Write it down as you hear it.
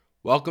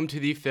Welcome to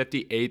the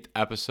 58th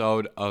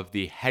episode of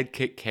the Head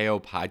Kick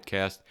KO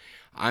podcast.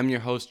 I'm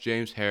your host,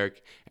 James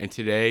Herrick, and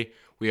today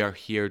we are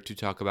here to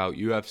talk about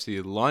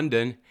UFC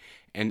London,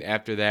 and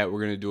after that,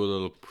 we're going to do a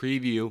little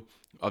preview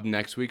of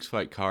next week's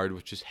fight card,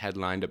 which is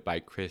headlined by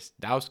Chris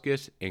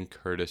Daukaus and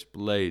Curtis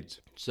Blaydes.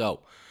 So,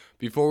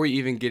 before we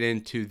even get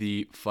into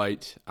the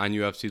fight on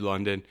UFC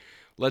London,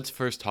 let's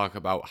first talk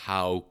about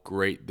how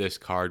great this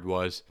card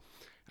was.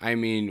 I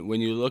mean, when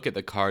you look at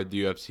the card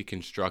the UFC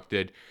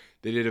constructed,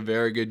 they did a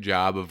very good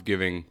job of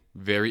giving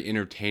very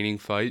entertaining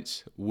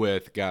fights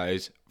with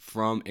guys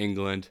from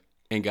England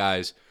and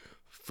guys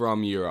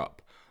from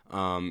Europe.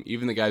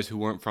 Even the guys who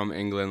weren't from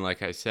England,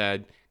 like I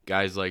said,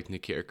 guys like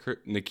Nikia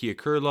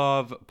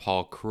Krylov,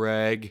 Paul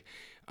Craig,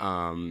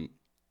 Gunnar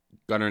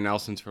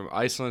Nelson's from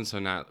Iceland, so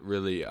not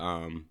really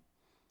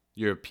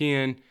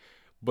European.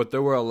 But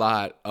there were a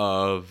lot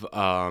of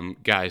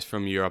guys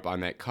from Europe on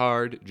that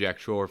card. Jack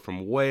Shore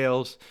from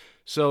Wales.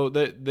 So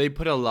they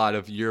put a lot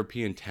of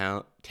European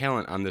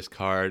talent on this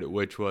card,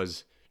 which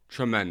was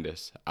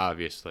tremendous,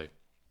 obviously.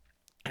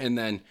 And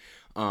then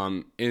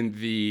in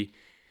the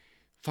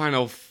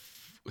final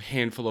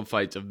handful of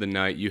fights of the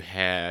night, you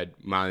had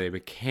Molly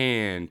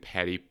McCann,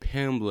 Paddy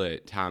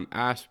Pimblett, Tom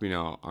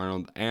Aspinall,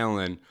 Arnold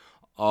Allen,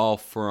 all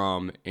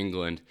from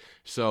England.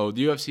 So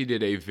the UFC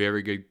did a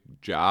very good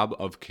job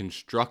of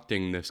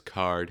constructing this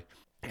card.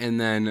 And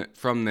then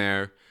from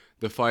there,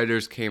 the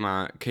fighters came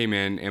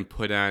in and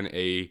put on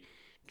a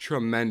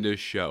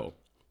tremendous show.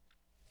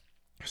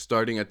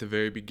 Starting at the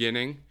very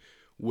beginning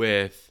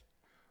with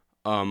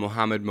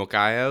Mohamed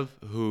Mokaev,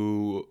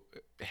 who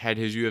had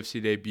his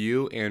UFC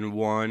debut and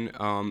won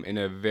in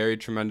a very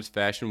tremendous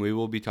fashion. We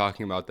will be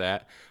talking about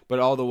that. But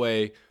all the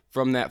way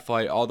from that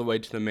fight, all the way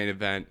to the main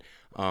event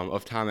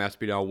of Tom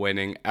Aspinall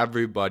winning,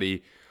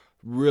 everybody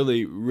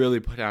really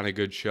put on a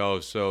good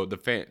show. So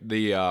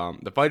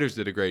the fighters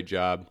did a great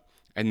job.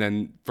 And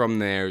then from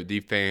there,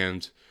 the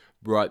fans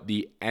brought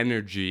the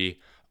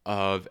energy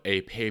of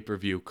a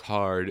pay-per-view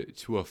card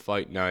to a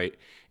fight night.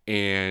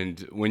 And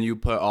when you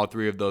put all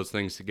three of those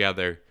things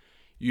together,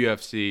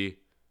 UFC,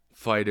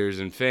 fighters,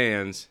 and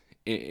fans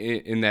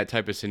in that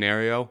type of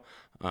scenario,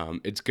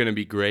 it's going to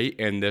be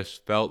great. And this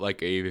felt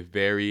like a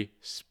very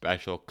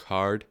special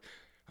card.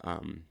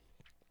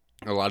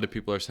 A lot of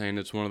people are saying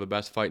it's one of the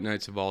best fight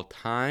nights of all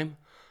time.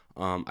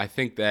 I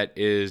think that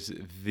is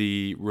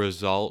the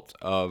result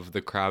of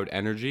the crowd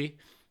energy.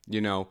 You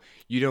know,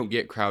 you don't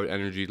get crowd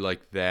energy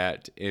like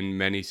that in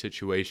many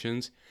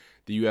situations.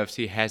 The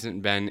UFC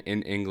hasn't been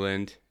in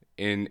England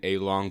in a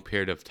long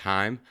period of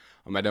time.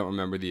 I don't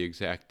remember the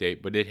exact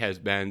date, but it has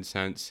been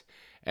since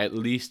at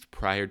least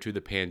prior to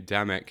the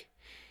pandemic.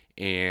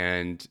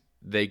 And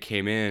they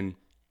came in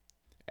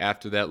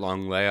after that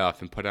long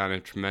layoff and put on a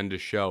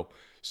tremendous show.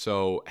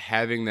 So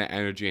having that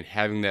energy and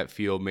having that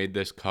feel made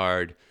this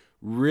card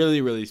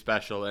really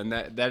special. And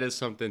that is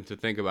something to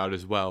think about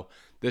as well.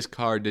 This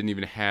card didn't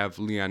even have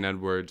Leon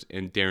Edwards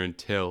and Darren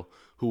Till,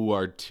 who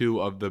are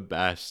two of the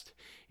best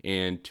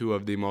and two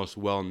of the most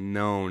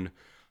well-known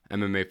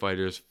MMA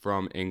fighters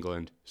from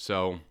England.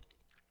 So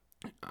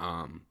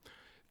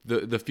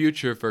the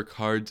future for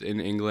cards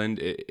in England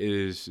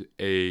is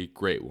a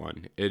great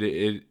one. It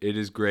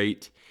is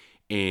great,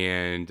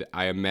 and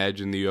I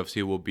imagine the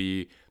UFC will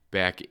be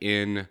back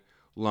in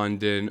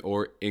London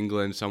or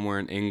England, somewhere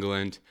in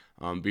England,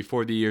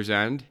 before the year's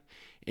end.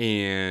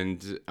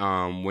 And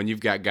when you've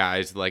got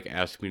guys like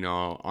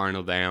Aspinall,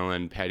 Arnold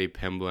Allen, Paddy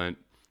Pimblett,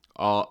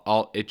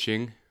 all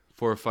itching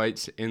for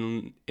fights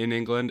in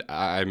England,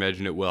 I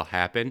imagine it will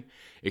happen,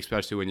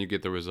 especially when you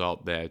get the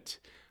result that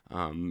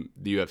the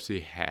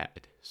UFC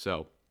had.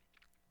 So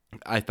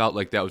I felt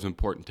like that was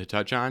important to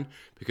touch on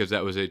because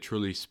that was a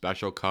truly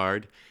special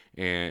card.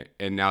 And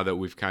now that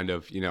we've kind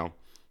of,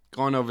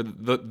 gone over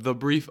the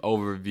brief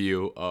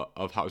overview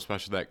of how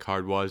special that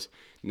card was,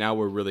 now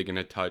we're really going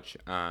to touch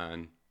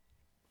on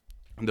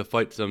the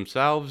fights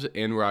themselves,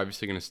 and we're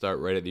obviously going to start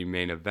right at the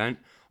main event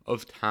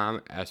of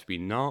Tom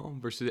Aspinall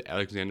versus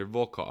Alexander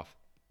Volkov.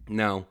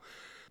 Now,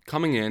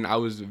 coming in, I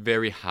was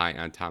very high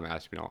on Tom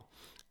Aspinall.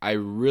 I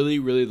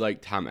really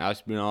liked Tom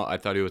Aspinall. I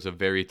thought he was a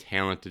very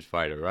talented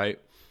fighter, right?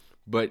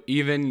 But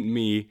even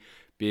me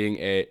being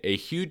a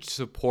huge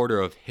supporter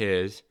of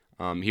his,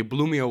 he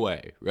blew me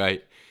away,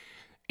 right?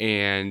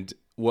 And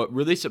what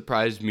really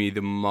surprised me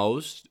the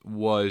most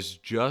was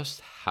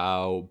just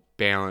how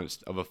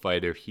balanced of a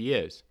fighter he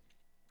is.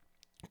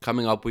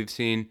 Coming up, we've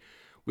seen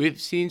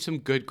some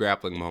good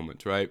grappling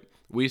moments, right?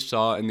 We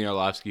saw in the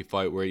Arlovsky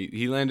fight where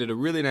he landed a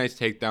really nice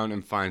takedown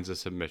and finds a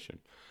submission.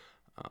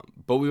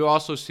 But we've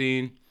also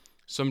seen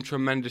some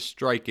tremendous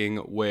striking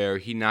where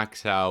he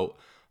knocks out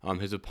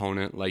his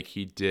opponent like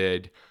he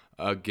did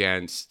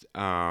against,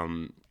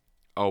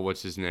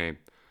 what's his name?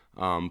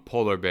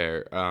 Polar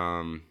Bear,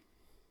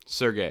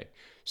 Sergey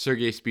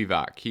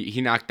Spivak.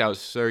 He knocked out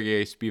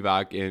Sergey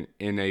Spivak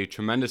in a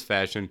tremendous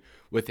fashion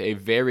with a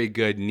very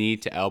good knee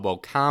to elbow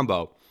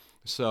combo.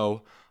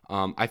 So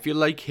I feel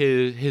like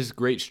his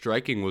great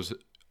striking was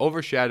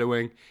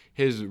overshadowing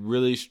his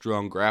really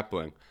strong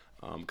grappling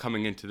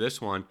coming into this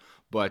one.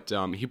 But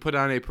he put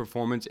on a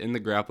performance in the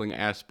grappling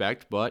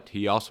aspect, but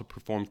he also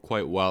performed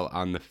quite well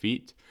on the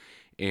feet.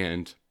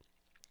 And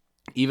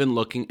even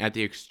looking at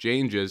the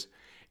exchanges,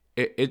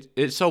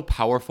 it's so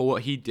powerful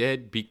what he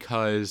did,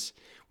 because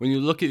when you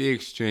look at the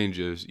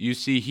exchanges, you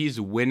see he's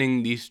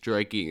winning these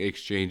striking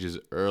exchanges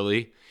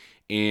early,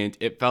 and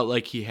it felt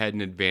like he had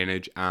an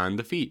advantage on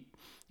the feet.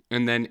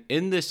 And then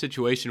in this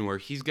situation where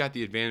he's got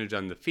the advantage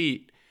on the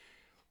feet,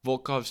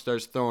 Volkov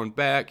starts throwing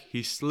back,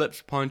 he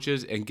slips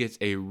punches and gets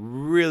a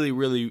really,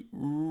 really,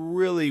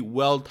 really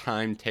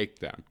well-timed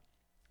takedown.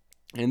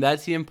 And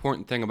that's the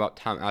important thing about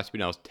Tom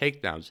Aspinall's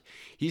takedowns.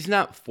 He's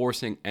not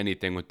forcing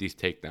anything with these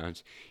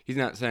takedowns. He's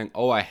not saying,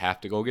 "Oh, I have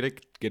to go get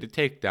a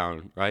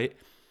takedown," right?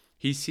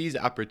 He sees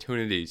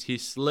opportunities. He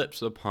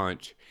slips a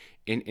punch,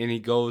 and he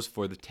goes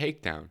for the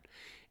takedown.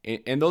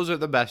 And those are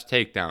the best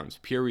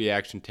takedowns, pure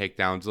reaction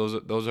takedowns.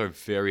 Those are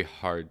very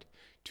hard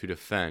to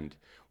defend.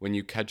 When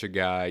you catch a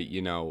guy,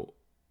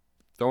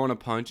 throwing a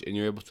punch and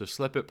you're able to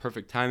slip it,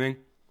 perfect timing,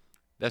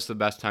 that's the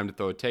best time to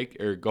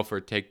go for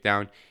a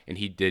takedown, and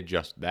he did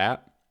just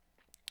that.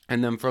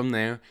 And then from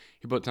there,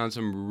 he puts on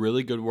some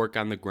really good work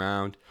on the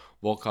ground.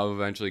 Volkov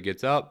eventually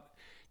gets up.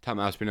 Tom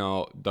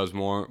Aspinall does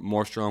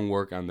more strong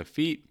work on the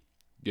feet,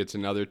 gets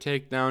another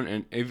takedown,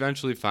 and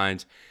eventually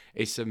finds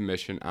a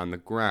submission on the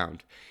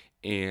ground.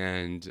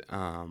 And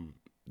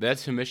that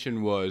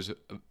submission was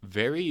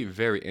very,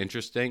 very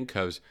interesting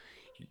because,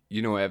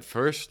 at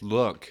first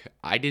look,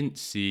 I didn't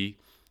see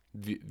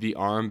the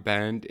arm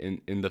bend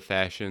in the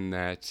fashion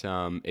that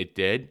it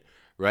did,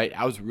 right?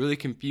 I was really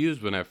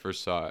confused when I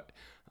first saw it.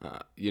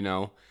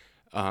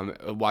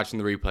 Watching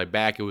the replay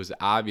back, it was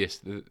obvious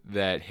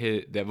that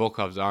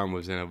Volkov's arm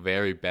was in a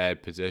very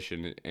bad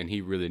position, and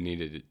he really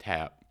needed to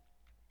tap.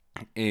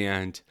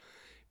 And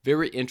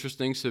very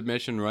interesting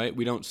submission, right?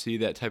 We don't see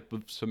that type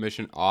of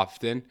submission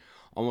often,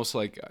 almost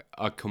like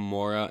a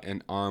Kimura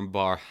and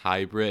armbar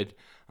hybrid.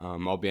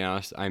 I'll be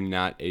honest, I'm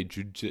not a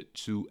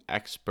jiu-jitsu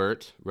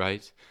expert,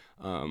 right?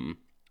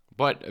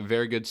 But a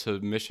very good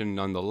submission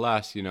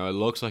nonetheless. It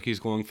looks like he's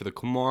going for the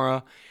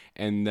Kimura,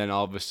 and then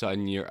all of a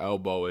sudden your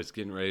elbow is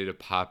getting ready to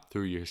pop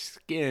through your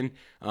skin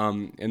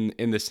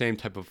in the same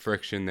type of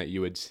friction that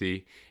you would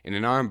see in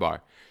an armbar.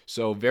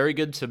 So very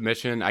good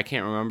submission. I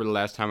can't remember the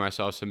last time I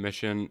saw a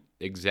submission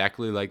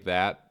exactly like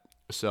that.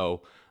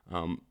 So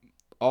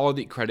all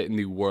the credit in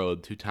the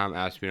world to Tom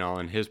Aspinall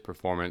and his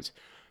performance,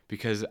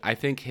 because I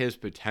think his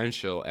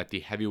potential at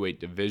the heavyweight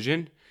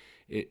division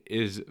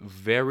is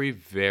very,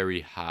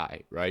 very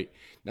high, right?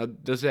 Now,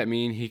 does that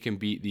mean he can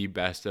beat the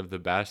best of the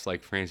best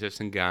like Francis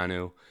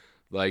Ngannou,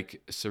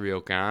 like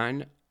Ciryl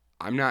Gane?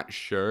 I'm not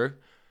sure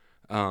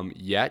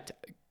yet.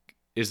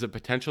 Is the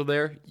potential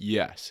there?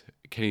 Yes.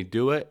 Can he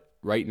do it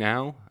right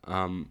now?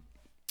 I'm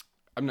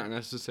not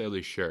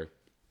necessarily sure.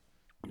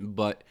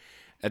 But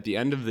at the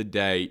end of the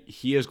day,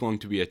 he is going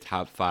to be a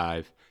top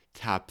 5,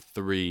 top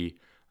 3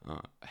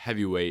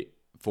 heavyweight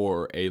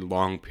for a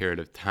long period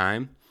of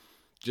time,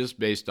 just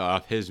based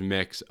off his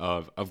mix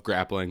of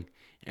grappling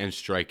and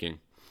striking.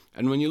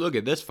 And when you look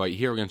at this fight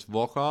here against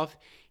Volkov,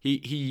 he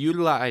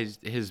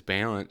utilized his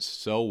balance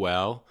so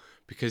well,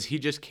 because he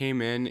just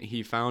came in,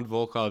 he found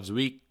Volkov's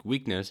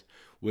weakness,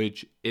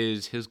 which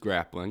is his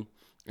grappling.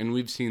 And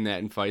we've seen that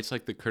in fights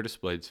like the Curtis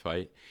Blaydes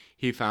fight.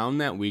 He found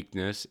that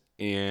weakness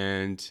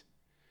and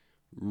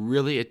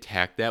really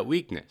attacked that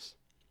weakness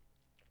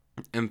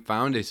and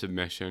found a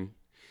submission.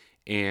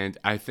 And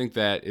I think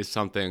that is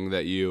something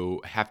that you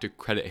have to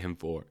credit him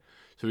for.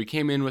 So he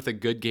came in with a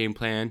good game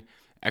plan,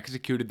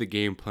 executed the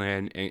game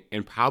plan,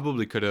 and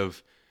probably could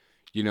have,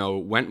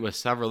 went with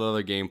several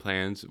other game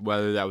plans,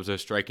 whether that was a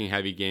striking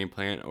heavy game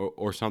plan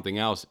or something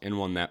else, and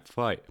won that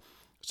fight.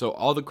 So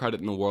all the credit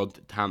in the world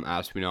to Tom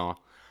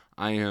Aspinall.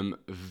 I am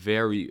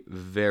very,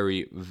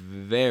 very,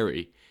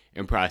 very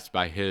impressed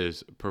by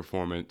his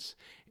performance.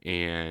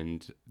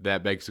 And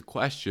that begs the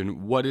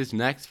question, what is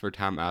next for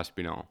Tom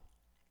Aspinall?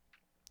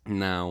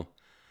 Now,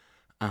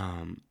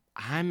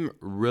 I'm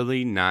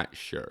really not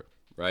sure,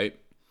 right?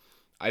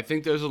 I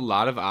think there's a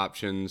lot of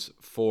options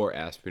for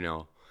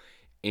Aspinall,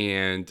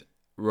 and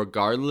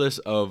regardless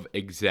of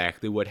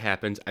exactly what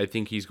happens, I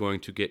think he's going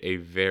to get a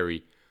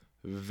very,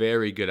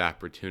 very good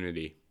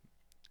opportunity.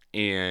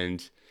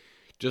 And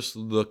just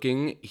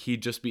looking, he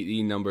just beat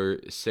the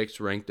number 6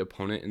 ranked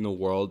opponent in the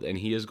world, and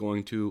he is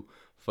going to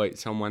fight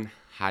someone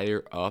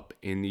higher up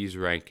in these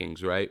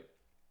rankings, right?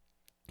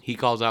 He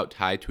calls out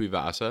Tai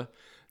Tuivasa.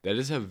 That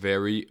is a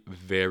very,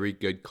 very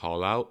good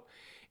call out,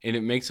 and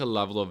it makes a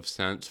level of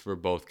sense for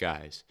both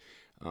guys.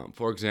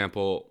 For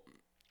example,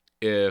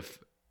 if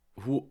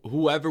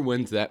whoever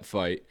wins that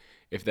fight,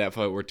 if that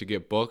fight were to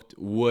get booked,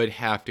 would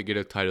have to get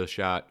a title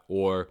shot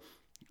or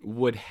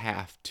would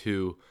have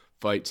to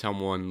fight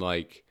someone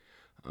like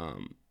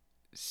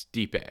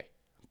Stipe,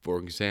 for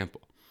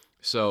example.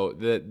 So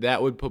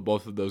that would put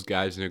both of those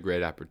guys in a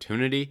great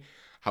opportunity.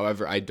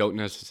 However, I don't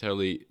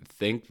necessarily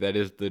think that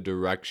is the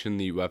direction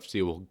the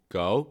UFC will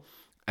go.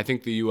 I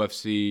think the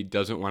UFC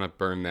doesn't want to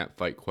burn that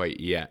fight quite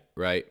yet,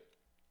 right?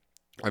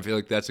 I feel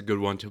like that's a good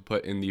one to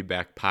put in the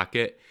back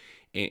pocket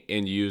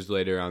and use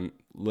later on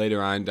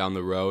later on down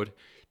the road,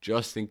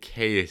 just in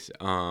case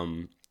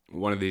one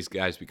of these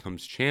guys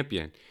becomes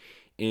champion.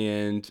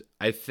 And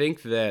I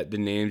think that the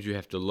names you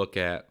have to look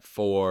at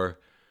for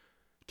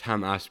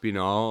Tom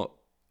Aspinall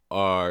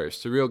are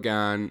Ciryl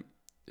Gane,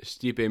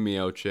 Stipe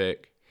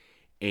Miocic,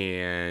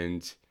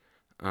 and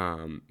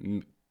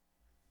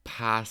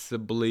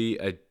possibly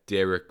a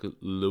Derek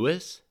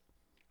Lewis.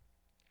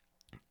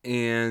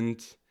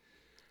 And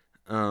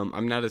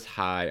I'm not as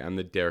high on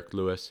the Derek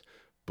Lewis,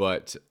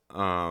 but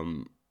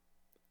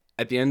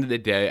at the end of the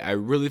day, I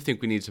really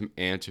think we need some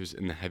answers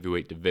in the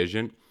heavyweight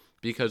division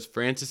because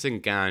Francis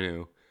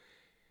Ngannou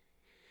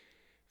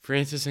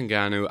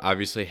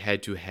obviously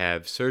had to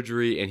have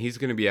surgery, and he's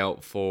going to be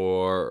out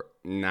for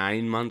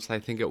 9 months, I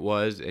think it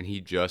was, and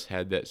he just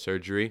had that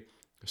surgery.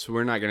 So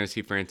we're not going to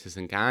see Francis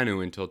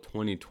Ngannou until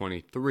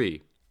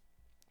 2023.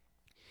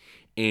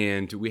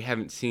 And we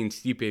haven't seen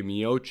Stipe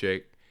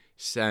Miocic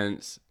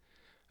since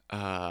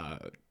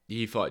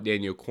he fought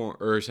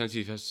since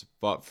he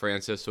fought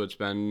Francis, so it's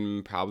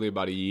been probably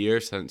about a year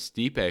since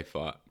Stipe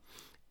fought.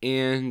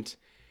 And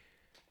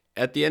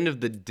at the end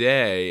of the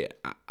day,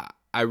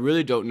 I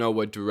really don't know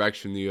what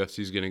direction the UFC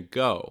is going to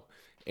go.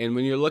 And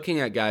when you're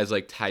looking at guys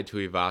like Tai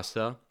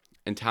Tuivasa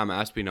and Tom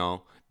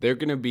Aspinall, they're not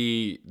going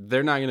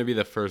to be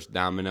the first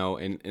domino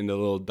in the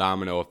little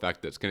domino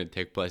effect that's going to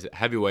take place at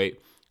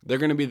heavyweight. They're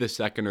going to be the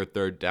second or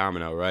third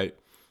domino, right?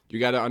 You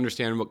got to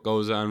understand what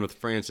goes on with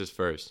Francis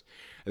first.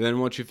 And then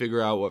once you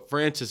figure out what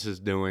Francis is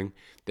doing,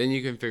 then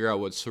you can figure out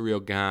what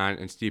Ciryl Gane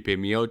and Stipe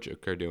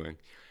Miocic are doing.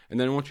 And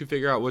then once you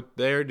figure out what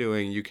they're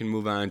doing, you can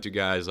move on to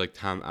guys like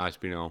Tom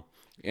Aspinall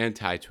and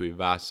Tai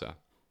Tuivasa.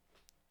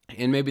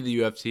 And maybe the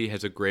UFC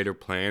has a greater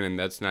plan, and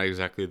that's not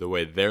exactly the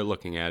way they're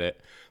looking at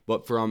it.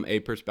 But from a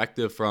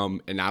perspective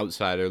from an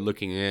outsider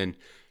looking in,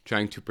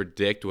 trying to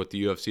predict what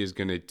the UFC is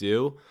going to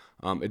do,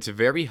 it's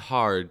very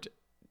hard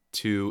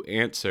to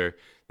answer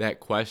that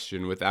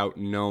question without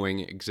knowing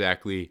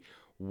exactly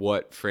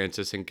what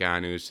Francis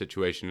Ngannou's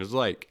situation is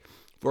like.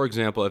 For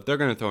example, if they're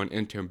going to throw an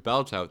interim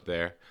belt out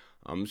there,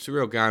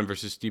 Ciryl Gane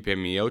versus Stipe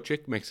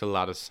Miocic makes a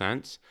lot of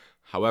sense.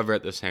 However,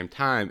 at the same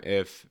time,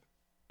 if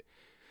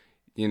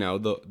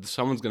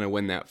someone's going to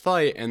win that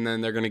fight, and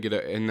then they're going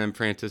to and then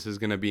Francis is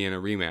going to be in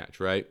a rematch,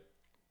 right?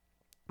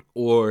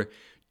 Or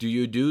do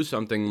you do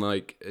something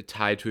like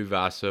Tai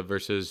Tuivasa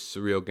versus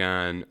Ciryl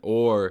Gane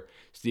or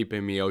Stipe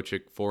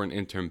Miocic for an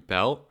interim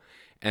belt,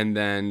 and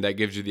then that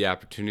gives you the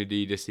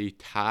opportunity to see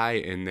Tai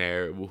in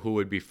there, who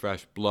would be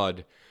fresh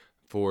blood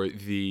for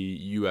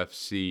the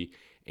UFC,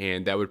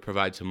 and that would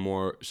provide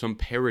some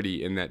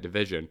parity in that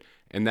division.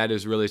 And that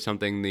is really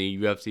something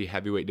the UFC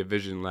heavyweight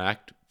division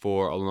lacked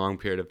for a long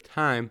period of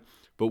time.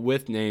 But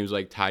with names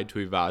like Tai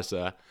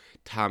Tuivasa,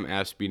 Tom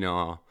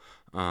Aspinall,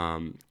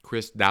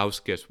 Chris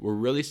Dauskas, we're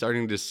really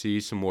starting to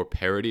see some more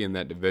parity in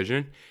that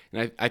division.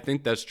 And I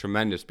think that's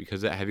tremendous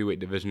because that heavyweight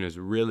division is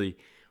really,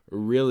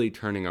 really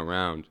turning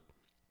around.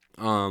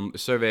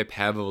 Sergey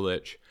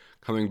Pavlovich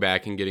coming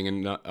back and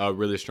getting a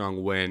really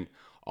strong win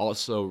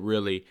also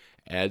really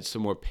adds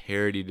some more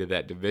parity to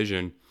that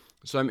division.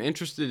 So I'm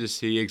interested to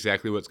see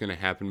exactly what's going to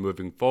happen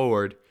moving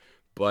forward.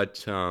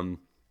 But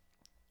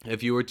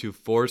if you were to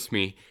force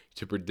me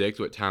to predict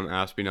what Tom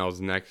Aspinall's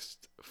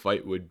next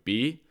fight would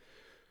be,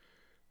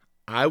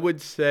 I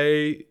would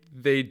say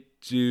they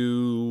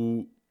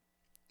do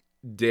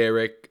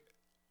Derek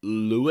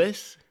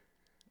Lewis,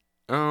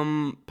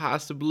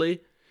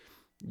 possibly.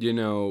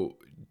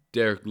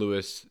 Derek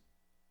Lewis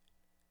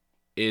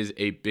is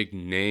a big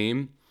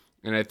name,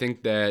 and I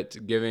think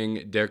that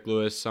giving Derek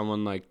Lewis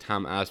someone like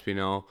Tom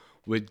Aspinall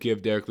would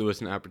give Derek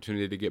Lewis an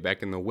opportunity to get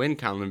back in the win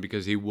column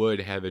because he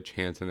would have a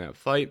chance in that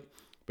fight.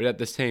 But at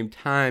the same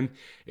time,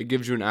 it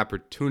gives you an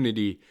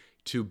opportunity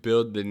to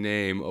build the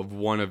name of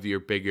one of your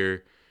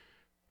bigger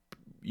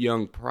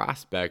young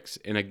prospects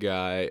in a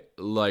guy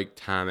like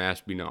Tom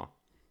Aspinall.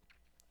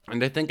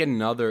 And I think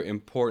another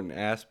important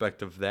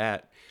aspect of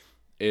that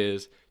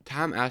is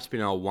Tom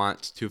Aspinall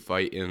wants to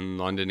fight in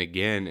London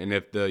again. And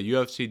if the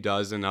UFC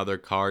does another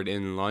card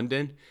in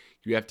London,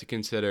 you have to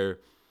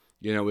consider,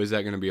 is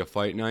that going to be a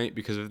fight night?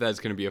 Because if that's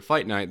going to be a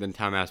fight night, then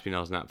Tom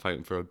Aspinall's not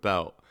fighting for a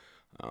belt.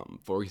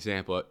 For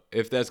example,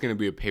 if that's going to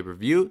be a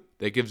pay-per-view,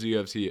 that gives the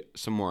UFC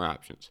some more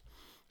options.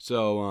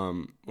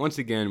 So once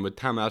again, with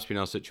Tom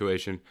Aspinall's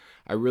situation,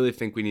 I really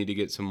think we need to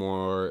get some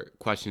more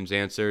questions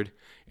answered.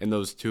 And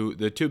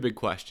the two big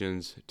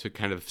questions to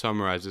kind of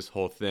summarize this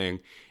whole thing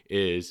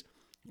is,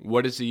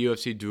 what is the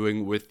UFC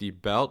doing with the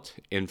belt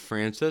in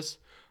Francis?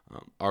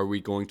 Are we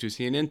going to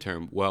see an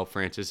interim? Well,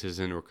 Francis is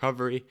in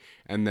recovery.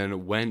 And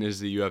then when is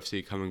the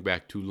UFC coming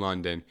back to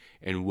London?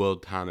 And will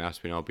Tom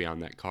Aspinall be on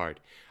that card?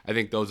 I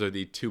think those are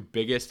the two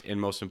biggest and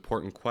most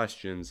important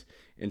questions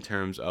in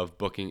terms of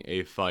booking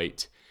a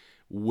fight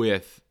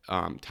with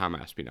Tom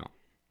Aspinall.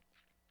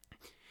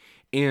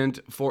 And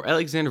for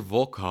Alexander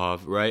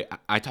Volkov, right,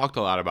 I talked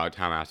a lot about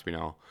Tom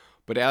Aspinall,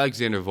 but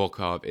Alexander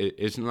Volkov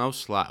is no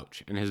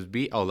slouch and has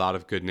beat a lot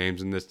of good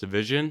names in this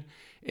division.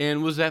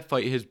 And was that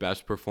fight his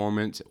best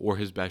performance or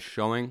his best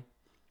showing?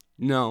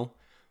 No.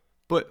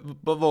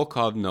 But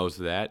Volkov knows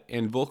that,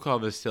 and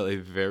Volkov is still a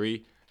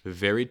very,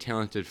 very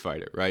talented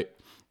fighter, right?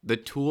 The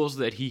tools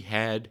that he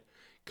had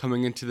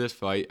coming into this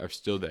fight are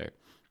still there.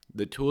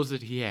 The tools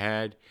that he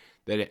had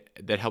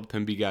that helped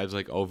him beat guys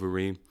like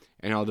Overeem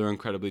and other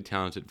incredibly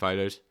talented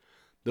fighters,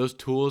 those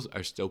tools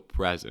are still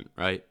present,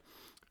 right?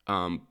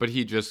 But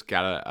he just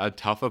got a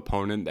tough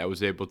opponent that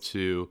was able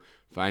to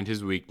find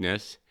his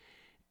weakness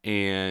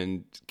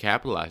and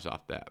capitalize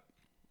off that.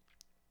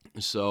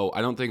 So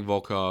I don't think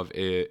Volkov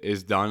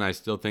is done. I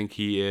still think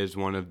he is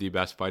one of the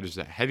best fighters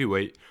at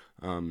heavyweight.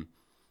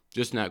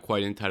 Just not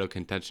quite in title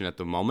contention at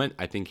the moment.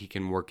 I think he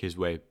can work his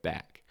way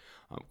back.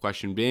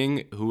 Question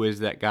being, who is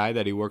that guy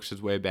that he works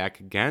his way back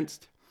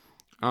against?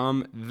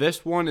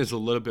 This one is a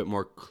little bit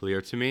more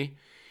clear to me.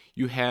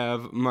 You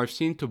have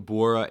Marcin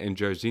Tybura and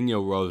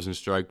Jairzinho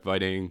Rozenstruik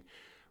fighting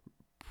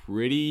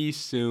pretty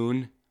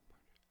soon.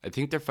 I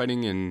think they're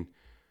fighting in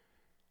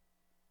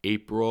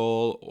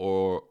April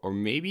or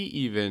maybe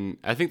even,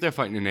 I think they're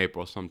fighting in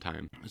April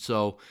sometime.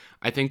 So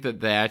I think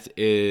that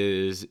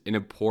is an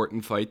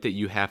important fight that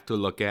you have to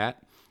look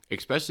at,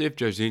 especially if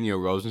Jairzinho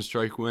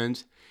Rozenstruik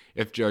wins.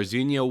 If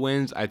Jairzinho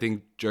wins, I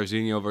think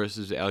Jairzinho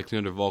versus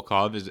Alexander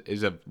Volkov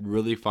is a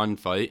really fun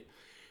fight,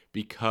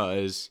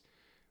 because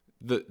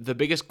the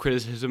biggest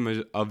criticism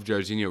of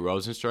Jairzinho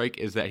Rozenstruik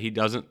is that he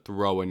doesn't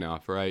throw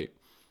enough, right?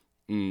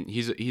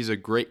 He's a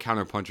great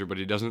counterpuncher, but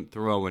he doesn't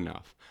throw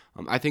enough.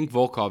 I think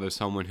Volkov is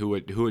someone who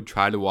would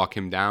try to walk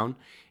him down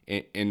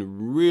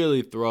and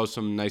really throw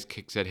some nice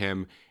kicks at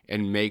him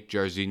and make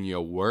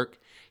Jairzinho work.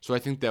 So I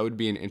think that would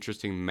be an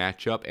interesting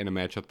matchup, and a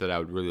matchup that I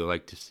would really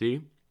like to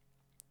see.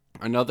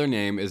 Another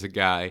name is a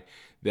guy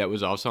that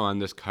was also on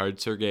this card,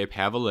 Sergey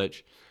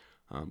Pavlich,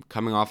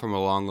 coming off from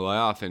a long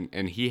layoff,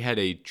 and he had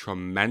a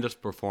tremendous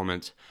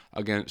performance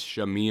against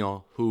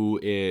Shamil, who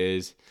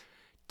is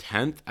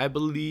 10th, I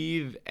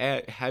believe,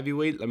 at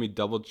heavyweight. Let me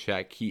double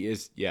check.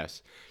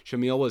 Yes.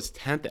 Shamil was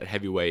 10th at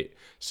heavyweight.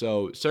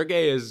 So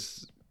Sergey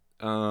is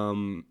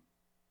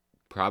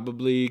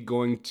probably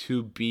going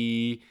to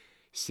be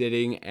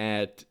sitting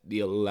at the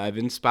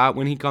 11th spot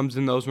when he comes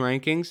in those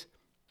rankings.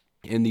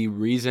 And the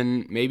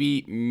reason,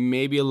 maybe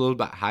a little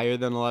bit higher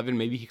than 11,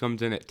 maybe he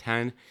comes in at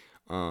 10.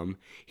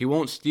 He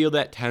won't steal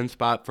that 10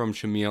 spot from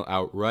Shamil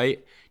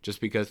outright, just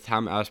because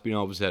Tom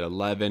Aspinall was at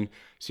 11.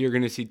 So you're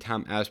going to see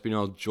Tom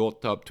Aspinall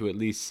jolt up to at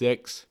least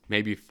 6,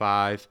 maybe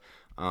 5.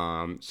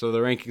 So the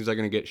rankings are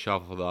going to get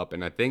shuffled up,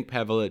 and I think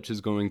Pavlich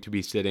is going to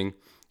be sitting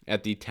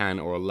at the 10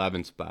 or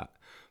 11 spot.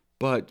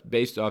 But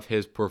based off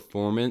his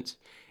performance,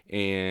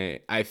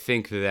 and I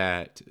think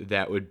that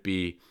would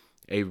be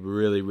a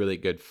really, really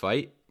good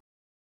fight.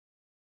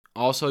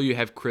 Also, you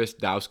have Chris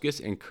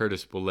Daukaus and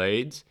Curtis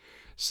Blaydes.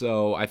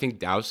 So I think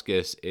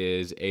Daukaus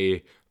is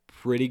a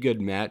pretty good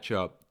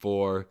matchup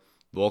for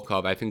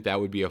Volkov. I think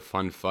that would be a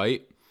fun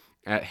fight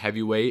at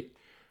heavyweight,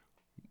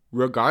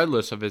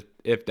 regardless of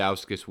if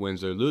Daukaus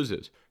wins or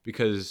loses,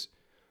 because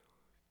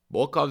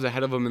Volkov's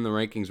ahead of him in the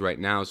rankings right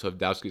now. So if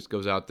Daukaus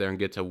goes out there and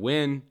gets a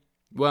win,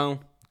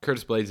 well,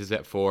 Curtis Blaydes is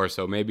at 4,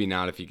 so maybe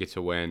not if he gets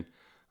a win.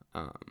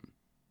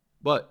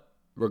 But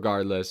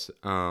regardless,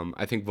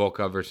 I think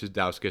Volkov versus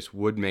Daukaus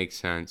would make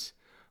sense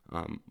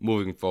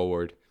moving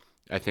forward.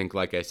 I think,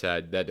 like I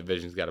said, that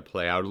division's got to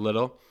play out a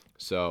little.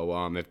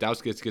 So if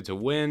Daukaus gets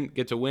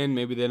a win,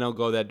 maybe they don't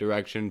go that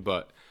direction.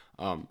 But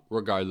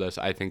regardless,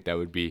 I think that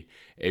would be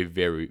a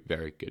very,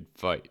 very good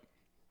fight.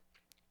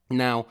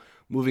 Now,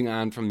 moving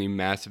on from the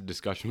massive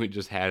discussion we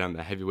just had on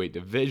the heavyweight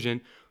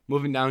division,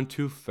 moving down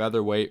to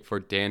featherweight for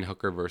Dan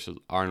Hooker versus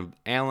Arnold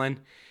Allen.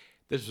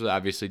 This was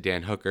obviously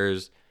Dan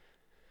Hooker's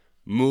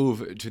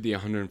move to the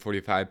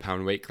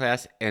 145-pound weight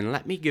class. And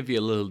let me give you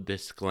a little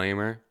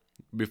disclaimer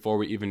before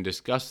we even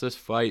discuss this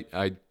fight.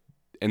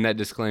 And that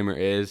disclaimer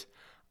is,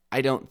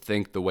 I don't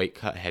think the weight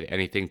cut had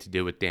anything to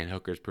do with Dan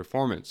Hooker's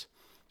performance.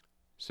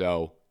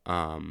 So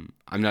I'm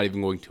not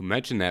even going to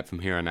mention that from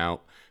here on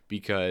out,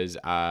 because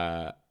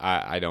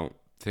I don't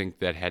think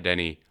that had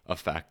any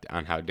effect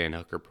on how Dan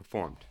Hooker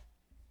performed.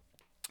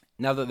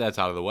 Now that that's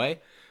out of the way,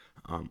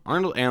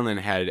 Arnold Allen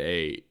had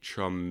a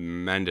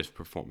tremendous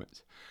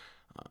performance.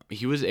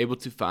 He was able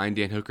to find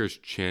Dan Hooker's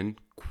chin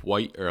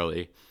quite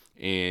early,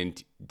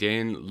 and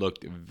Dan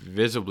looked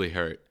visibly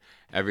hurt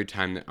every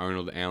time that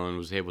Arnold Allen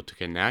was able to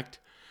connect.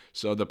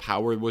 So the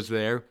power was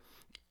there,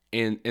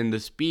 and the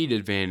speed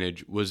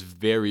advantage was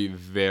very,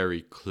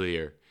 very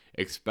clear,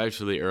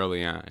 especially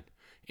early on.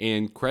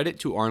 And credit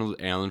to Arnold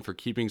Allen for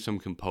keeping some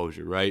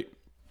composure, right?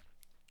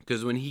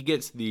 Because when he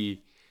gets the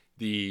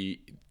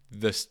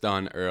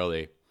stun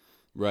early,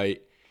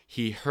 right,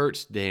 he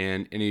hurts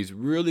Dan, and he's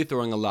really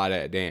throwing a lot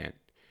at Dan.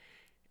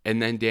 And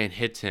then Dan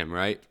hits him,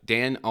 right?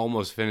 Dan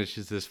almost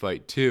finishes this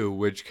fight too,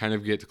 which kind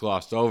of gets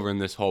glossed over in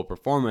this whole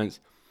performance,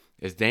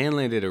 is Dan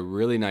landed a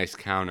really nice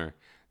counter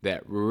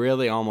that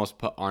really almost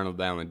put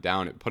Arnold Allen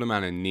down. It put him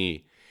on a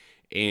knee.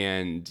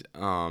 And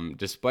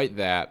despite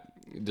that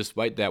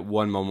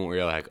one moment where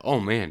you're like, oh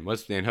man,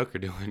 what's Dan Hooker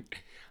doing?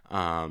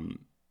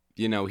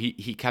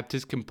 He kept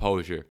his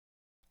composure.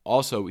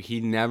 Also,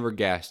 he never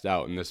gassed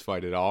out in this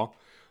fight at all.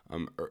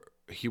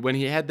 when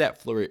he had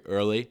that flurry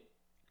early,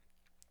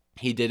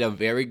 he did a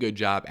very good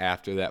job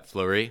after that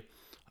flurry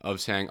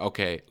of saying,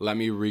 okay, let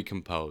me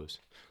recompose.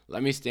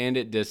 Let me stand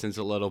at distance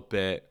a little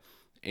bit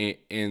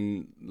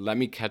and let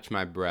me catch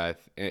my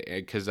breath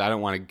because I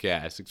don't want to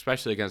gas,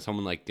 especially against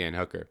someone like Dan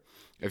Hooker.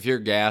 If you're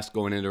gassed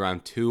going into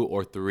round 2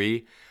 or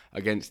 3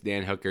 against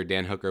Dan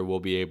Hooker will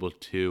be able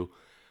to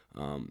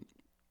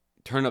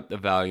turn up the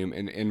volume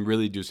and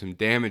really do some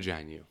damage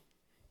on you.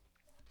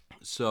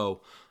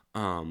 So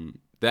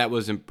that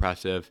was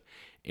impressive.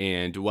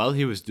 And while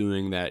he was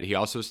doing that, he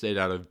also stayed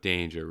out of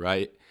danger,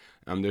 right?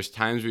 There's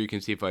times where you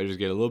can see fighters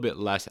get a little bit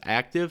less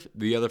active.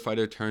 The other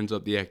fighter turns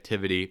up the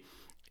activity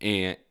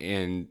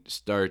and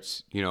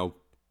starts,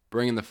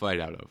 bringing the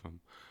fight out of him.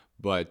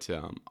 But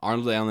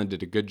Arnold Allen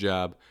did a good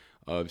job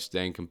of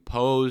staying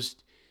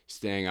composed,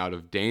 staying out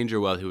of danger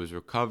while he was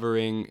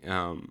recovering,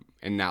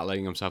 and not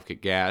letting himself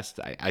get gassed.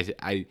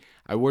 I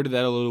worded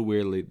that a little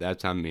weirdly.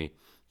 That's on me.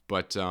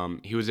 But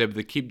he was able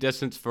to keep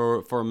distance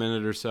for a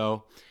minute or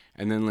so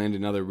and then land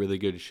another really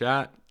good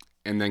shot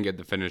and then get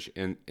the finish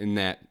in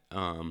that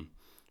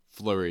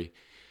flurry.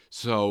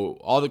 So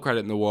all the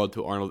credit in the world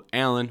to Arnold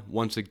Allen.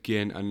 Once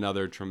again,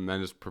 another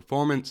tremendous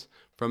performance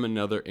from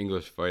another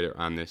English fighter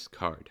on this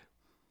card.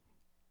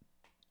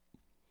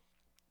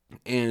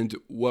 And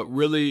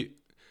the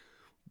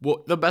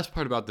best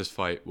part about this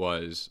fight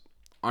was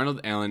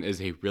Arnold Allen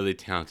is a really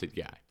talented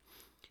guy.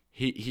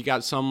 He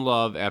got some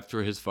love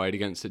after his fight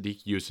against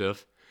Sodiq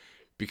Yusuff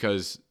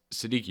because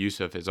Sodiq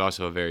Yusuff is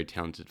also a very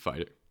talented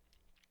fighter.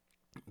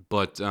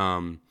 But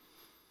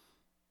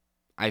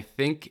I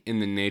think in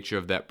the nature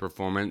of that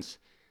performance,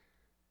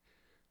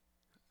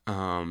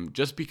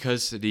 just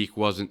because Sodiq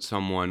wasn't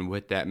someone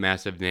with that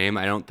massive name,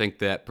 I don't think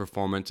that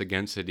performance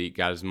against Sodiq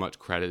got as much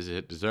credit as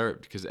it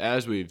deserved. Because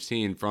as we've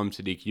seen from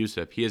Sodiq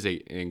Yusuff, he is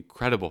an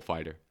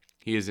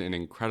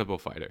incredible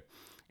fighter.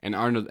 And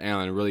Arnold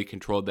Allen really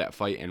controlled that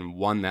fight and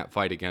won that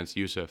fight against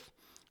Yusuff.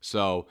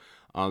 So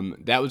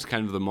that was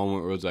kind of the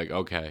moment where it was like,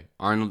 okay,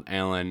 Arnold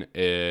Allen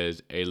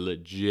is a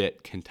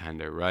legit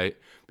contender, right?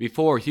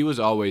 Before, he was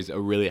always a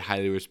really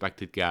highly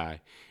respected guy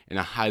and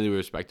a highly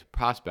respected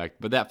prospect,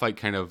 but that fight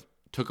kind of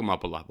took him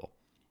up a level.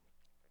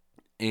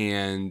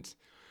 And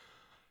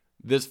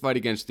this fight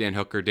against Dan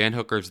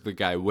Hooker's the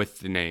guy with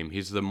the name.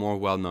 He's the more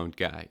well-known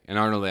guy. And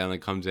Arnold Allen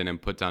comes in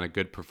and puts on a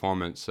good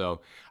performance.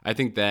 So I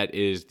think that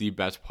is the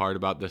best part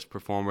about this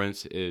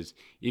performance is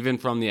even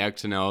from the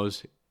X and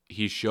O's,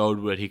 he showed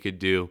what he could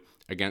do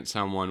against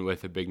someone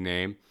with a big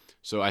name.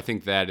 So I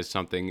think that is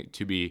something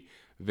to be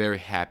very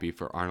happy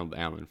for Arnold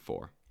Allen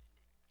for.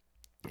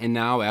 And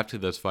now after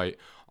this fight,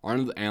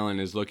 Arnold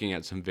Allen is looking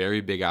at some very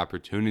big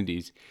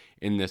opportunities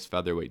in this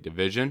featherweight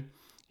division.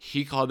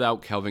 He called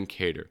out Calvin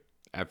Kattar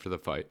after the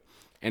fight.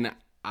 And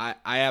I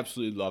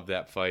absolutely love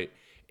that fight.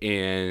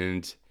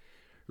 And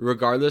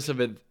regardless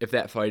of if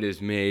that fight is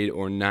made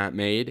or not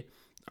made,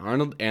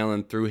 Arnold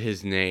Allen threw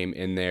his name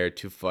in there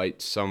to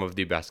fight some of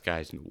the best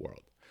guys in the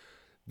world.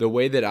 The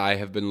way that I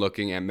have been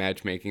looking at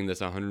matchmaking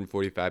this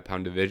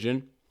 145-pound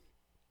division,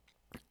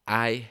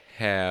 I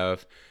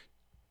have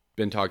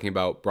been talking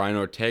about Brian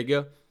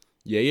Ortega,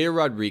 Yair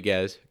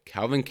Rodriguez,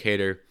 Calvin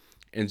Kattar,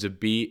 and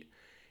Zabit.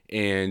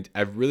 And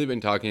I've really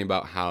been talking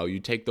about how you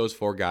take those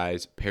 4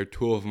 guys, pair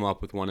 2 of them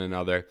up with one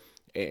another,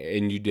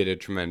 and you did a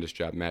tremendous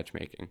job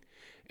matchmaking.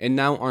 And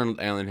now Arnold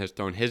Allen has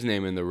thrown his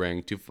name in the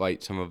ring to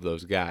fight some of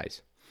those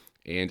guys.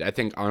 And I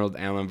think Arnold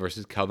Allen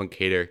versus Calvin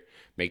Kattar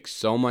makes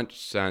so much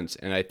sense,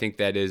 and I think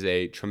that is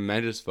a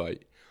tremendous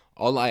fight.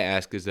 All I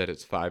ask is that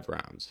it's 5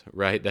 rounds,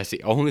 right? That's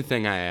the only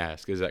thing I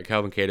ask, is that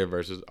Calvin Kattar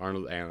versus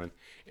Arnold Allen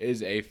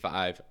is a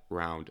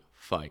 5-round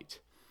fight.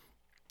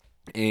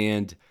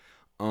 And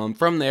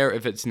from there,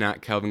 if it's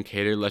not Calvin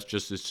Kattar, let's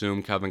just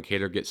assume Calvin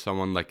Kattar gets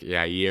someone like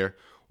Yair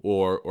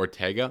or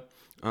Ortega.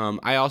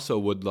 I also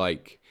would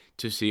like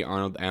to see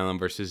Arnold Allen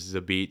versus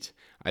Zabit.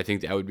 I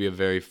think that would be a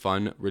very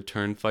fun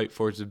return fight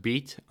for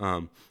Zabit.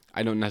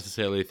 I don't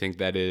necessarily think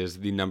that is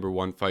the number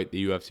 1 fight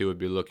the UFC would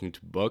be looking to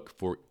book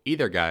for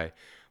either guy,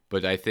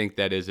 but I think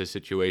that is a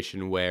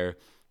situation where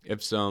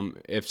if some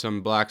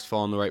blacks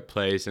fall in the right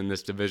place and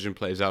this division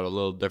plays out a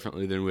little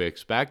differently than we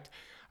expect,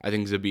 I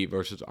think Zabit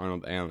versus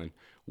Arnold Allen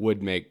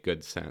would make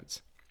good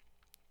sense.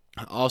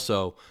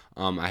 Also,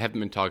 I haven't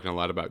been talking a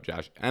lot about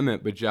Josh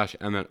Emmett, but Josh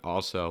Emmett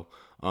also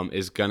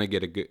is gonna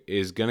get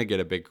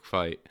a big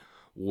fight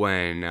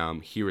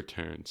when he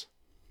returns.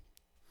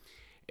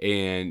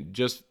 And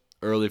just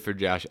early for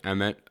Josh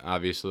Emmett,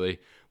 obviously,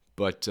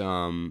 but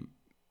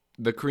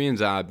the Korean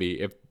Zombie,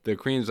 if the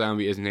Korean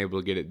Zombie isn't able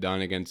to get it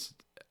done against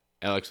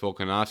Alex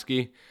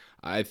Volkanovski,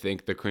 I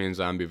think the Korean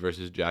Zombie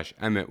versus Josh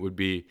Emmett would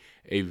be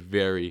a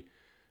very,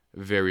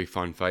 very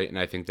fun fight, and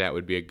I think that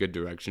would be a good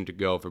direction to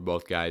go for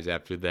both guys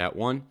after that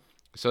one.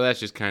 So that's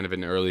just kind of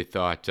an early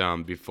thought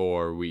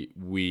before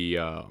we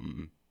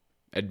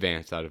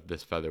advance out of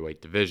this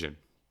featherweight division.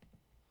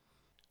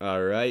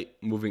 All right,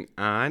 moving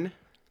on.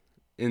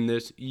 In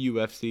this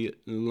UFC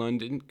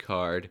London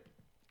card,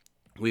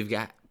 we've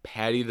got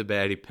Paddy the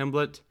Baddy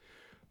Pimblett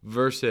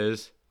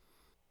versus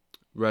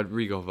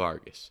Rodrigo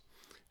Vargas.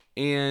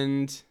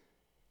 And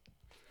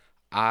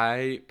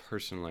I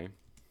personally,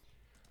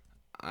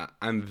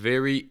 I'm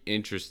very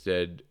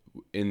interested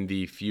in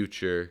the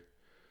future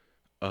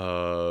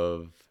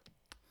of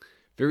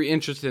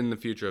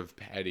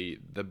Paddy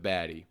the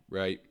Baddy,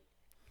 right?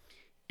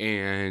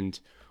 And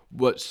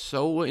what's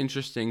so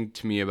interesting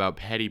to me about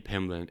Paddy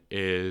Pimblett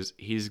is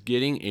he's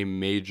getting a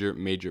major,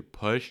 major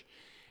push,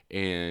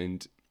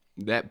 and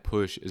that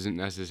push isn't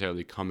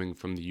necessarily coming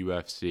from the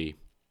UFC.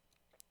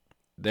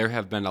 There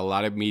have been a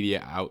lot of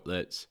media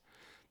outlets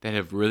that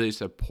have really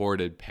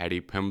supported Paddy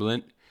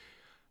Pimblett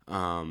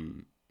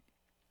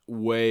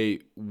way,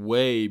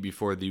 way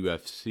before the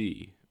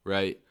UFC,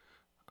 right?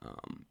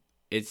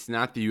 It's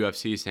not the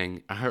UFC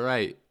saying, "All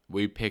right,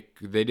 we pick."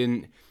 They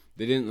didn't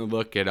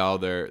look at all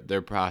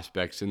their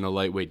prospects in the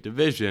lightweight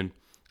division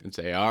and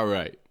say, "All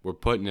right, we're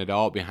putting it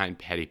all behind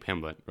Paddy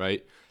Pimblett,"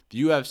 right? The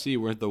UFC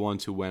weren't the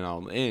ones who went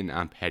all in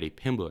on Paddy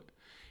Pimblett.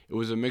 It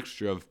was a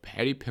mixture of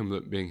Paddy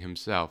Pimblett being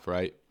himself,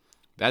 right?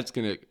 That's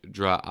gonna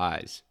draw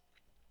eyes.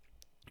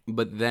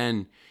 But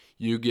then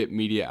you get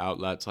media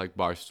outlets like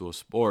Barstool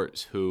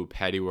Sports, who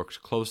Paddy works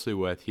closely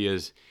with. He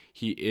is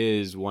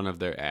one of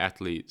their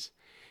athletes,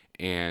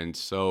 and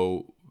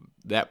so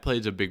that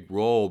plays a big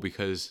role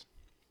because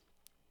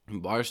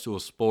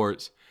Barstool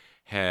Sports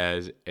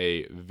has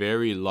a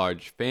very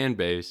large fan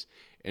base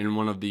in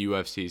one of the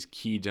UFC's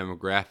key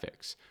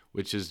demographics,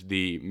 which is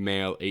the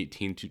male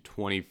 18 to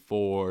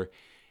 24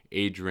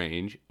 age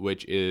range,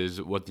 which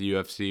is what the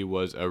UFC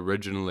was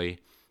originally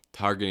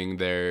targeting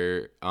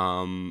their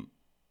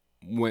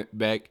went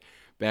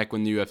back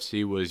when the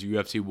UFC was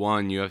UFC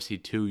 1,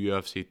 UFC 2,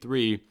 UFC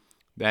 3.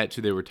 That's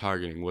who they were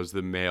targeting, was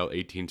the male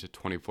 18 to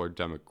 24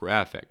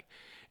 demographic.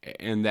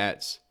 And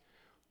that's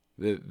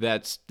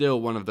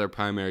still one of their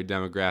primary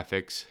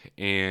demographics.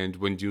 And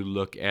when you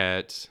look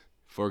at,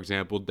 for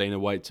example, Dana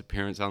White's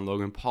appearance on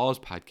Logan Paul's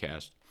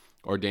podcast,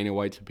 or Dana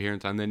White's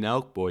appearance on the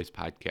Nelk Boys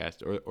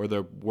podcast, or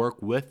their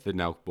work with the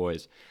Nelk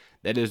Boys,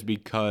 that is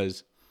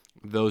because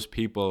those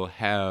people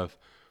have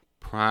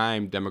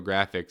prime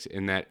demographics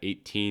in that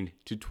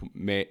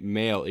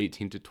male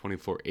 18 to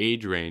 24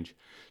 age range.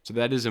 So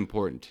that is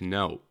important to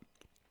note.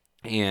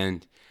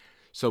 And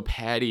so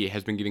Paddy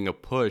has been getting a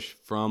push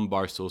from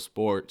Barstool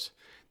Sports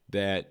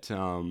that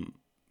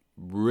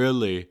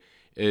really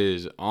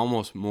is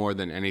almost more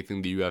than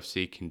anything the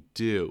UFC can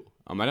do.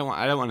 I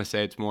don't want to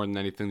say it's more than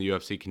anything the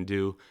UFC can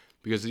do,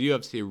 because the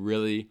UFC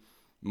really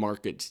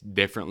markets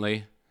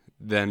differently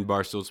than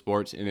Barstool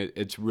Sports, and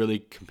it's really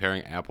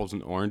comparing apples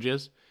and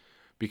oranges,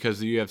 because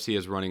the UFC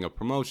is running a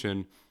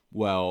promotion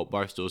while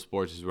Barstool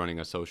Sports is running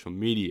a social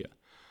media.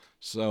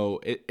 So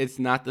it's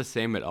not the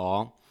same at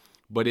all,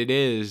 but it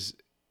is,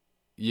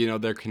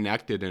 they're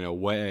connected in a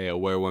way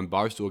where when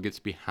Barstool gets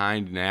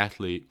behind an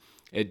athlete,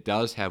 it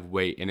does have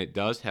weight and it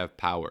does have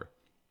power,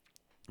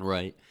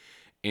 right?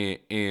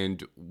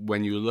 And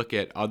when you look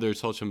at other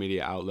social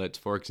media outlets,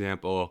 for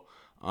example,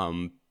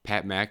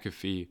 Pat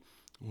McAfee,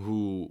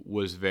 who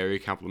was very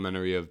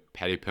complimentary of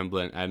Paddy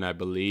Pimblett, and I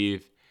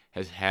believe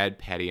has had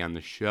Paddy on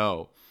the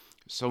show.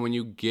 So when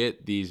you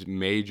get these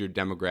major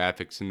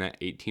demographics in that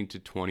 18 to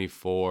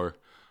 24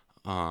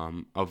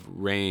 of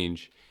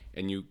range,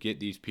 and you get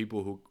these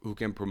people who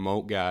can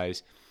promote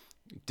guys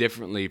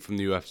differently from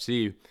the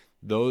UFC,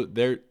 though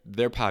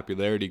their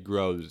popularity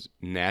grows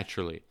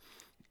naturally.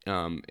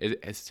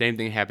 Same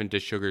thing happened to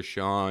Sugar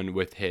Sean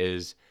with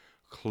his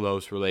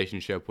close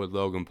relationship with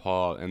Logan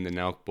Paul and the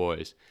Nelk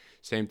Boys.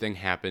 Same thing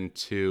happened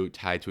to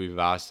Tai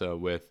Tuivasa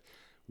with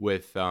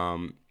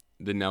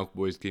the Nelk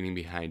Boys getting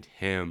behind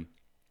him.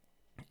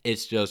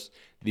 It's just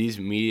these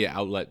media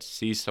outlets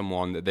see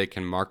someone that they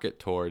can market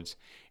towards,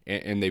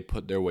 and they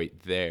put their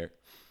weight there.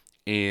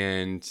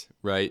 And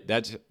right,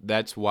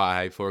 that's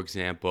why, for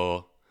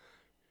example,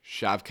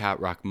 Shavkat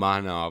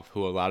Rakhmonov,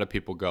 who a lot of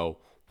people go,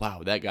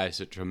 wow, that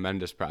guy's a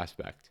tremendous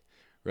prospect,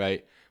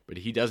 right? But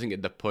he doesn't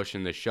get the push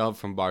and the shove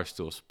from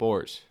Barstool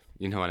Sports.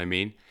 You know what I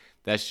mean?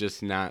 That's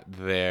just not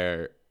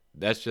their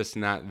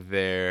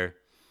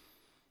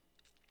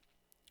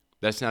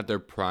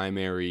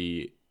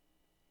primary,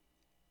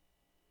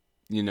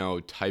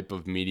 type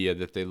of media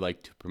that they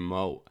like to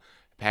promote.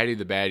 Paddy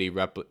the Baddy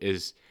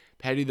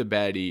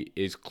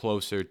is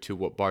closer to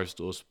what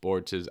Barstool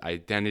Sports'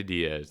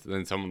 identity is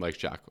than someone like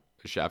Shavkat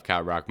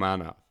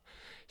Rakhmonov.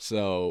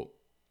 So,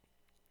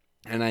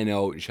 and I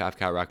know Shavkat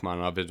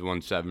Rakhmonov is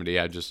 170.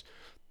 I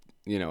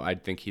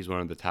think he's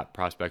one of the top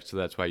prospects, so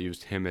that's why I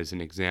used him as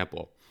an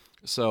example.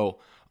 So,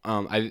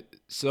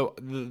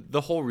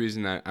 the whole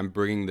reason that I'm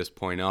bringing this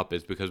point up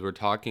is because we're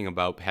talking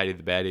about Paddy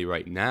the Baddy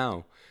right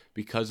now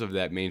because of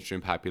that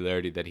mainstream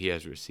popularity that he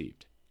has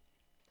received.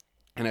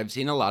 And I've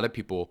seen a lot of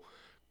people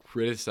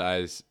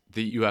criticize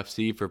the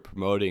UFC for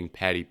promoting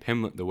Paddy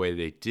Pimblett the way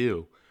they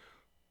do.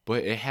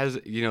 But it has,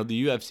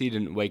 the UFC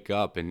didn't wake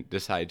up and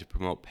decide to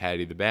promote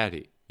Paddy the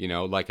Baddy.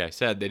 Like I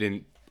said, they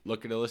didn't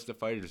look at a list of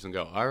fighters and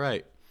go, all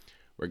right,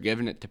 we're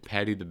giving it to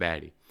Paddy the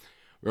Baddy.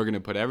 We're going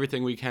to put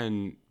everything we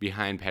can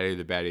behind Paddy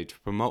the Baddy to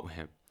promote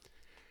him.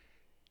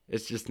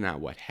 It's just not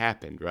what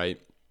happened,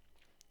 right?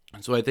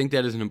 So I think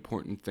that is an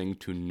important thing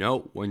to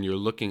note when you're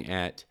looking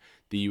at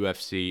the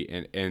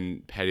UFC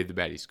and Paddy the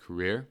Baddy's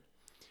career.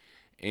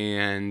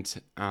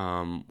 And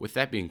with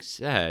that being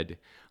said,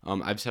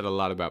 I've said a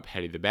lot about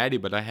Paddy the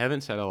Baddy, but I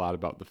haven't said a lot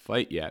about the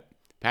fight yet.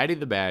 Paddy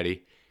the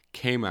Baddy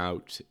came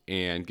out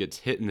and gets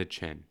hit in the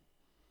chin.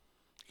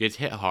 Gets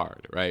hit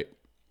hard, right?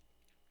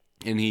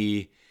 And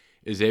he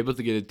is able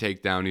to get a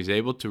takedown. He's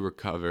able to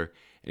recover,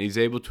 and he's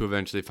able to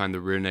eventually find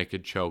the rear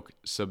naked choke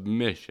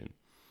submission.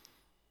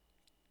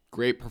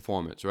 Great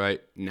performance,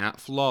 right? Not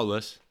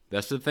flawless.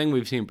 That's the thing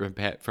we've seen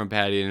from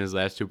Paddy in his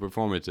last two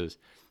performances.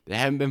 They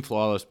haven't been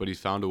flawless, but he's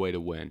found a way to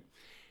win.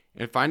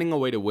 And finding a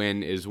way to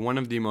win is one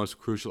of the most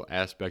crucial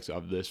aspects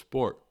of this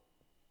sport.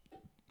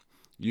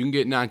 You can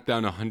get knocked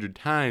down 100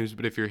 times,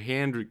 but if your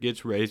hand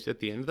gets raised at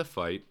the end of the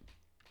fight,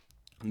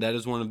 that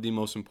is one of the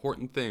most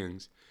important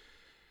things.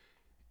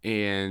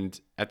 And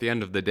at the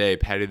end of the day,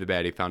 Paddy the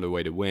Baddy found a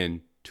way to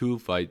win 2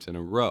 fights in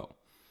a row.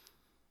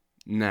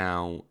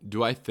 Now,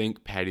 do I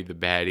think Paddy the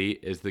Baddy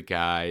is the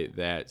guy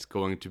that's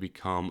going to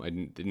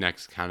become the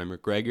next Conor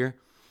McGregor?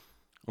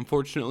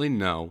 Unfortunately,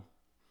 no.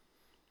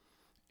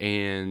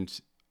 And,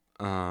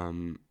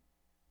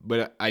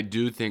 but I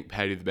do think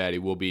Paddy the Baddy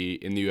will be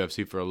in the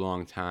UFC for a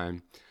long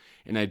time.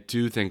 And I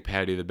do think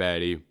Paddy the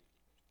Baddy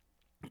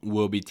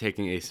will be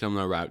taking a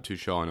similar route to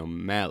Sean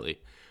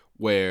O'Malley,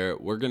 where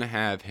we're going to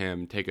have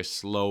him take a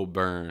slow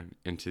burn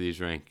into these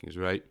rankings,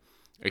 right?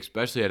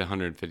 Especially at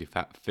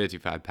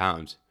 155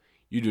 pounds.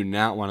 You do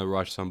not want to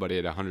rush somebody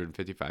at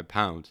 155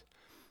 pounds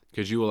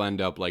because you will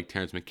end up like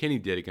Terrence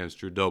McKinney did against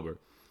Drew Dober.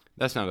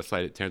 That's not a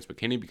slight at Terrence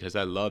McKinney because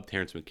I love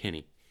Terrence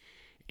McKinney.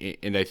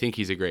 And I think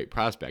he's a great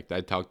prospect.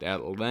 I talked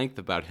at length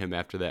about him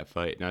after that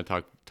fight, and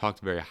I talked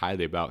very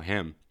highly about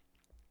him.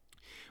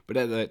 But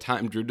at that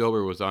time, Drew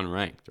Dober was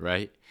unranked,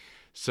 right?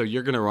 So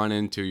you're going to run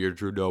into your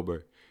Drew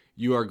Dober.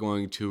 You are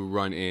going to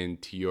run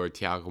into your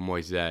Thiago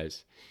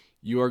Moises.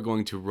 You are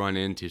going to run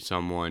into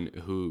someone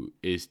who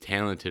is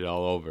talented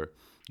all over.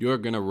 You're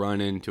going to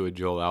run into a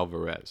Joel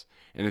Alvarez.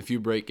 And if you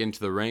break into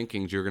the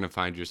rankings, you're going to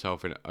find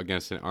yourself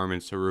against an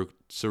Arman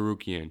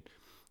Sarukian.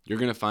 You're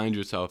going to find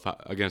yourself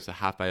against a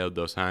Rafael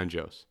dos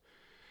Anjos.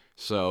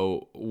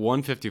 So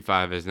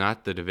 155 is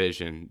not the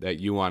division that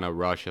you want to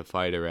rush a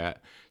fighter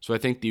at. So I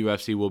think the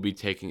UFC will be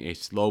taking a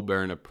slow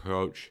burn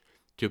approach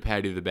to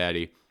Paddy the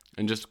Baddy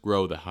and just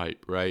grow the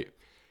hype, right?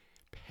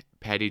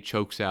 Paddy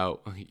chokes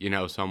out,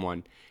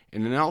 someone.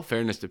 And in all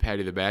fairness to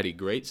Paddy the Baddy,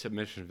 great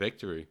submission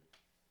victory.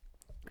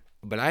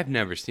 But I've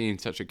never seen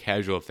such a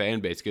casual fan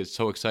base get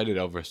so excited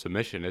over a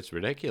submission. It's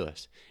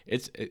ridiculous.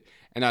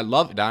 And I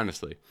love it,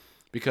 honestly,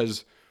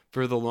 because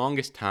for the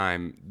longest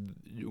time,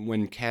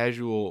 when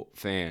casual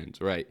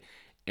fans, right,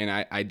 and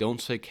I don't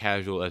say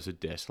casual as a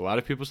diss. A lot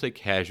of people say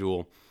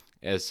casual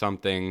as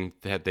something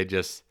that they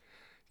just,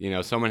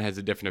 someone has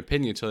a different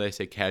opinion, so they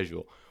say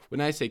casual. When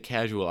I say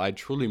casual, I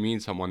truly mean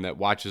someone that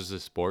watches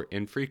the sport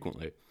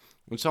infrequently.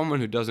 When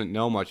someone who doesn't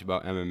know much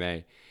about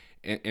MMA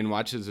and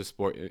watches the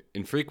sport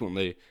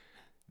infrequently,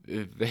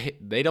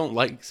 they don't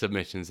like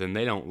submissions and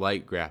they don't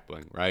like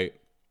grappling, right?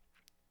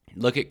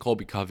 Look at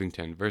Colby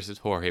Covington versus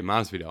Jorge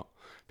Masvidal.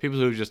 People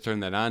who just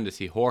turn that on to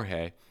see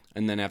Jorge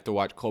and then have to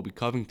watch Colby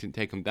Covington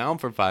take him down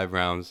for 5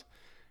 rounds,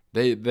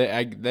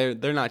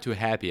 they're not too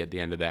happy at the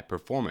end of that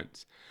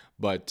performance.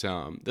 But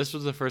this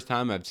was the first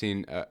time I've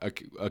seen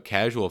a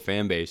casual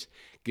fan base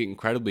get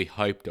incredibly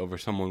hyped over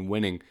someone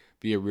winning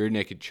via rear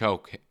naked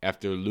choke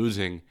after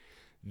losing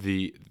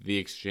the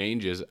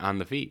exchanges on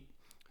the feet.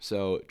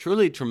 So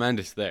truly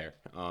tremendous there.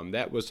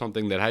 That was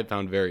something that I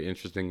found very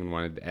interesting and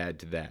wanted to add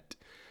to that.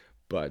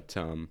 But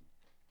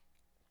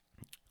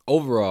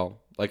overall,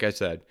 like I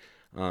said,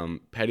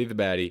 Paddy the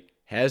Baddy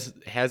has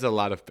a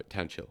lot of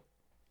potential,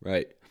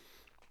 right?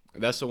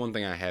 That's the one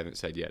thing I haven't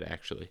said yet,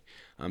 actually.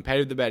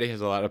 Paddy the Baddy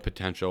has a lot of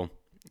potential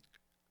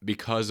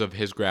because of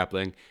his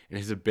grappling and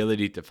his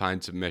ability to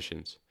find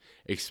submissions,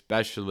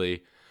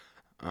 especially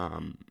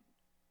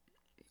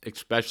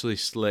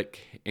slick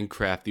and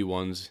crafty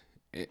ones,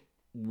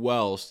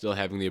 while still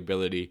having the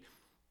ability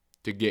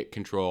to get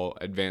control,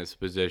 advance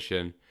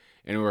position,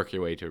 and work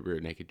your way to a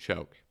rear naked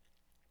choke.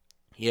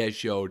 He has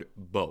showed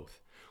both,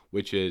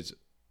 which is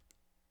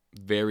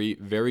very,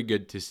 very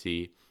good to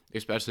see,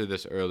 especially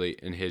this early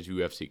in his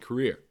UFC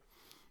career.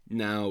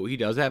 Now, he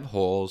does have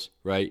holes,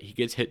 right? He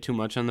gets hit too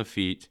much on the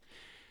feet.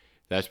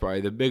 That's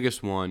probably the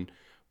biggest one,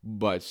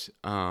 but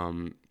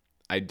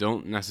I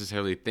don't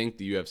necessarily think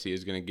the UFC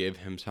is going to give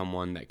him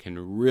someone that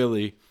can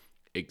really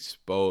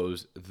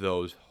expose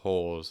those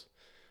holes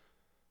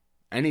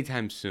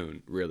anytime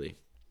soon, really.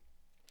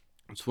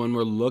 So when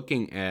we're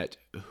looking at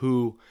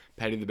who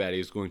Paddy the Baddy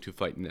is going to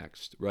fight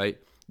next, right?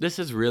 This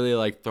is really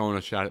like throwing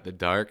a shot at the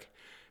dark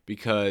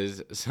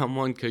because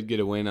someone could get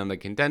a win on the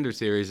Contender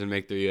Series and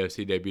make their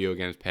UFC debut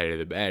against Paddy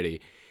the Baddy,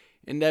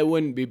 and I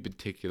wouldn't be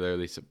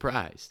particularly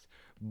surprised.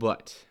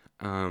 But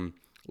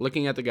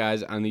looking at the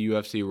guys on the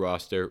UFC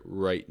roster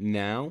right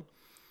now,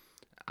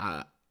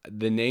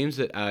 the names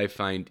that I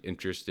find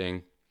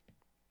interesting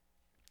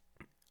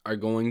are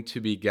going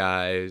to be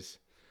guys,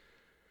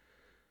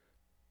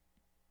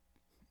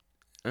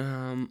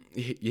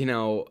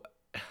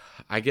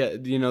 I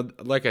get,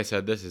 like I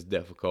said, this is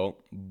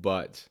difficult,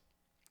 but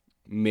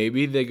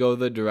maybe they go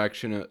the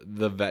direction,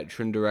 the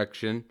veteran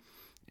direction,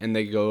 and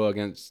they go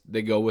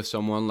with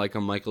someone like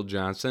a Michael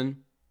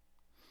Johnson.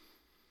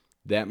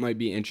 That might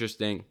be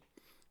interesting.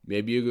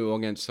 Maybe you go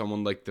against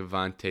someone like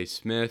Devontae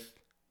Smith.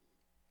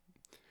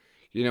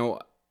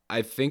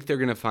 I think they're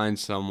going to find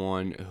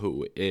someone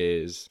who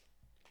is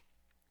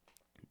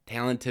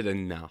talented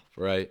enough,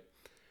 right?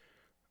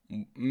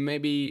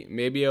 Maybe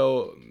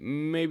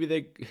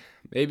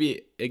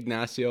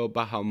Ignacio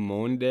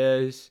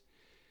Bahamondes.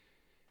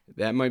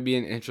 That might be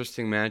an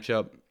interesting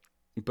matchup.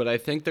 But I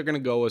think they're going to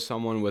go with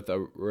someone with a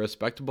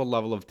respectable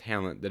level of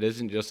talent that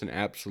isn't just an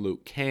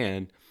absolute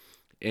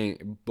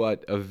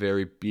but a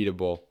very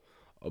beatable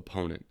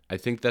opponent. I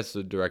think that's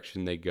the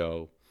direction they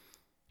go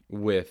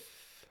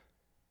with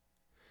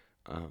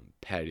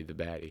Paddy the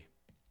Baddy.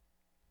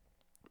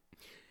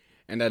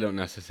 And I don't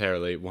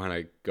necessarily want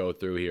to go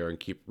through here and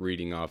keep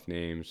reading off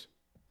names.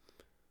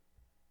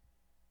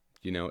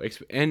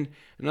 And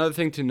another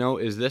thing to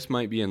note is this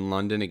might be in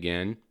London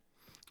again.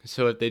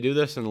 So if they do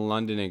this in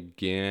London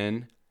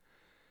again,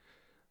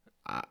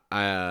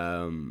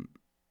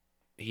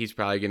 he's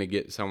probably going to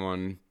get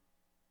someone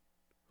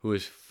who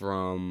is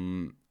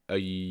from a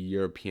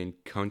European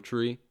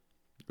country.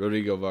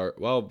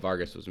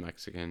 Vargas was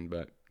Mexican,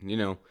 but,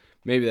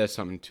 maybe that's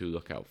something to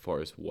look out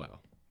for as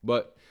well.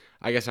 But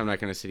I guess I'm not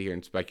going to sit here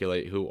and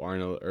speculate who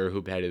Arnold or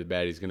who Paddy the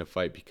Baddy is going to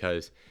fight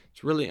because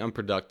it's really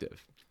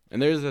unproductive.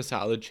 And there's a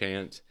solid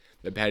chance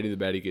that Paddy the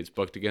Baddy gets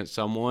booked against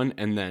someone,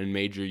 and then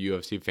major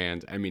UFC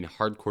fans,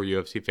 hardcore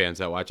UFC fans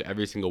that watch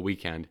every single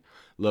weekend,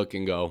 look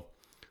and go,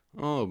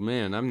 oh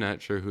man, I'm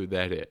not sure who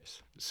that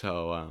is.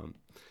 So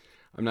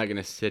I'm not going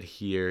to sit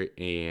here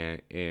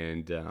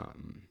and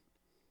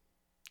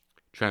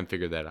try and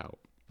figure that out.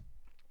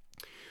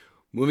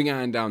 Moving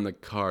on down the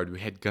card, we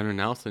had Gunnar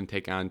Nelson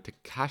take on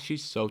Takashi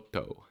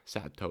Sato,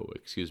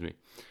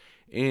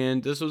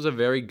 And this was a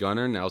very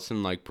Gunnar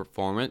Nelson-like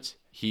performance.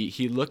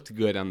 He looked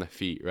good on the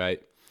feet,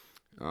 right?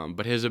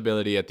 But his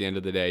ability at the end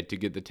of the day to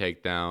get the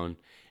takedown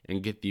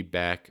and get the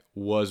back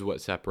was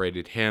what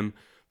separated him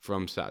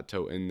from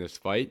Sato in this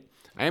fight.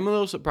 I am a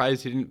little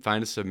surprised he didn't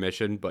find a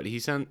submission, but he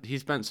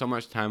spent so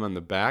much time on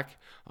the back.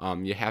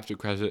 You have to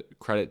credit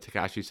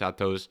Takashi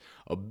Sato's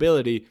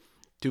ability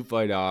to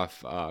fight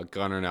off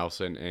Gunnar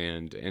Nelson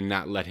and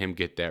not let him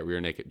get that rear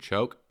naked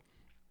choke.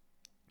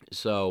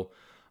 So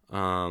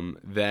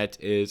that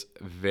is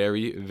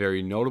very,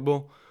 very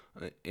notable.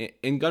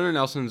 And Gunnar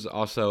Nelson's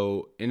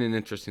also in an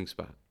interesting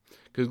spot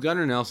because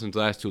Gunnar Nelson's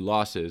last two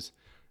losses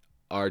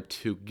are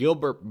to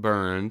Gilbert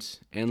Burns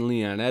and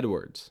Leon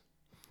Edwards.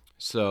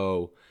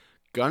 So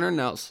Gunnar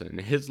Nelson,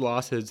 his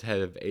losses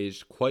have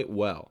aged quite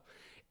well.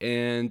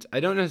 And I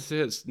don't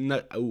necessarily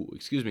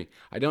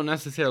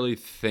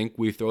think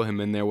we throw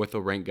him in there with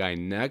a ranked guy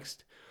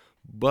next,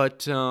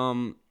 but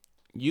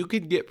you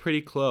could get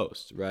pretty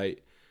close, right?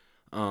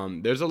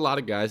 There's a lot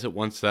of guys at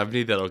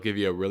 170 that'll give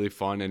you a really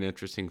fun and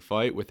interesting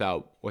fight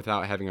without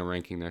having a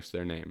ranking next to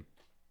their name.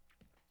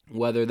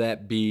 Whether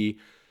that be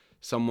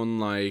someone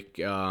like,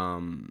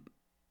 let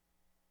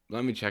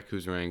me check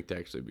who's ranked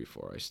actually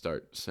before I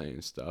start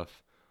saying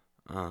stuff.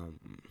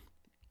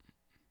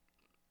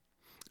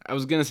 I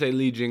was going to say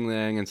Li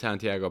Jingliang and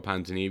Santiago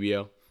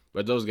Ponzinibbio,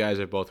 but those guys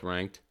are both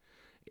ranked.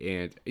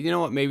 And you know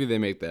what? Maybe they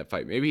make that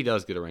fight. Maybe he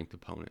does get a ranked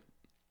opponent.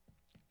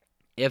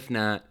 If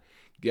not,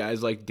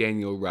 guys like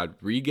Daniel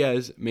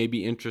Rodriguez may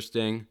be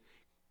interesting.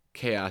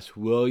 Chaos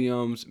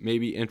Williams may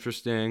be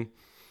interesting.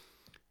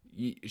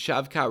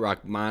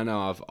 Shavkat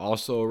Rakhmonov,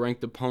 also a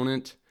ranked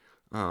opponent,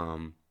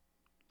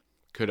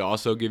 could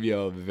also give you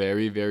a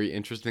very, very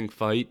interesting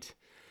fight.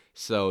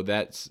 So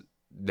that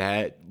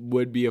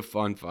would be a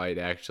fun fight,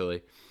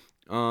 actually.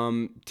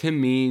 Tim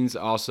Means,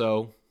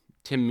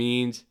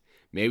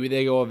 maybe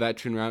they go a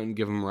veteran route and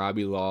give him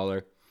Robbie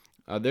Lawler.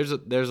 There's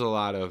a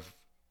lot of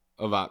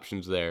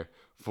options there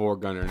for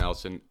Gunnar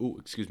Nelson.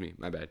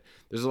 My bad.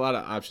 There's a lot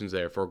of options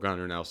there for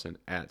Gunnar Nelson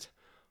at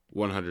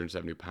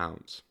 170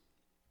 pounds.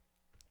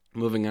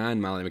 Moving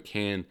on, Molly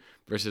McCann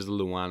versus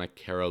Luana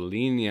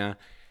Carolina.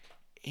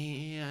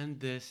 And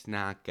this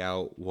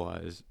knockout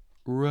was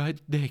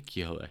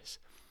ridiculous.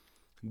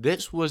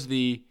 This was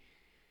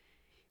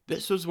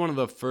one of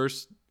the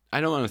first,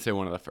 I don't want to say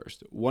one of the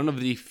first, one of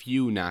the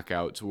few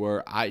knockouts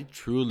where I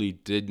truly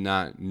did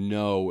not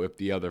know if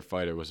the other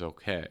fighter was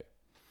okay.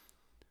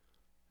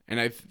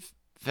 And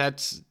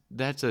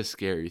that's a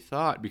scary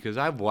thought because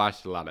I've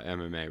watched a lot of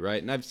MMA,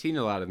 right? And I've seen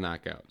a lot of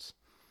knockouts.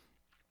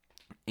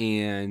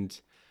 And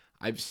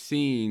I've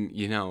seen,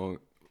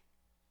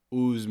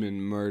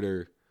 Usman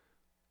murder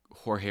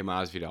Jorge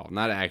Masvidal.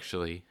 Not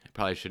actually. I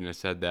probably shouldn't have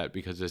said that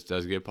because this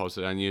does get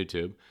posted on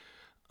YouTube.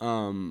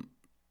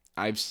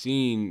 I've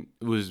seen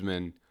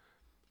Usman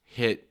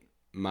hit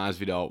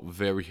Masvidal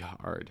very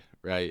hard,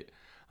 right?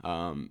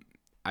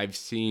 I've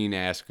seen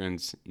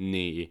Askren's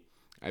knee.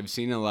 I've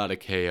seen a lot of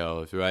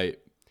KOs, right?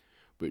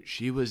 But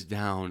she was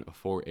down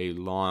for a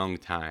long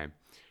time.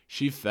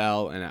 She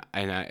fell, and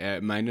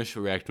my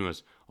initial reaction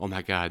was, oh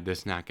my God,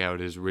 this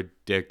knockout is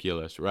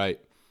ridiculous,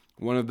 right?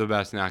 one of the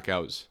best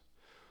knockouts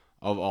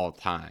of all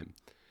time.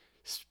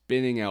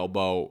 Spinning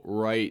elbow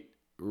right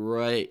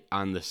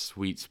on the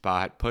sweet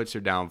spot, puts her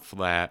down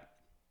flat.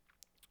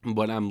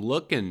 But I'm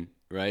looking,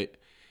 right,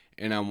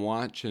 and I'm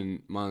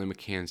watching Molly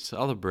McCann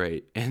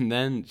celebrate, and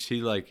then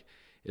she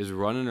is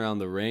running around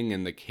the ring,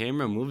 and the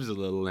camera moves a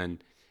little,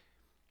 and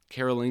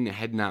Carolina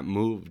had not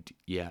moved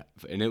yet,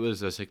 and it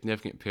was a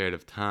significant period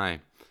of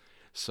time.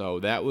 So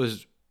that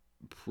was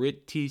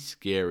pretty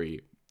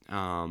scary.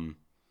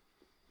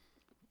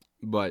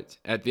 But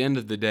at the end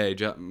of the day,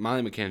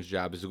 Molly McCann's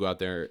job is to go out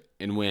there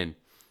and win,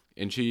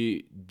 and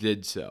she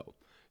did so.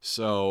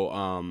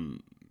 So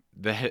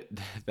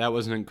that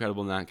was an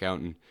incredible knockout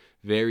and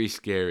very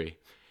scary.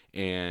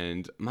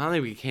 And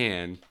Molly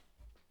McCann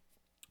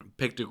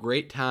picked a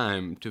great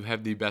time to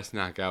have the best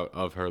knockout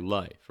of her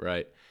life,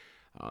 right?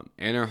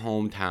 In her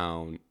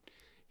hometown,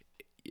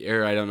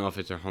 or I don't know if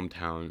it's her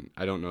hometown.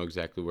 I don't know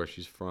exactly where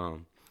she's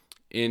from.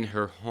 In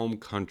her home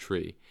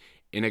country,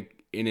 in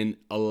an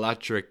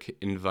electric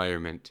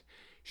environment,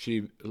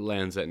 she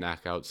lands that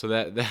knockout. So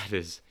that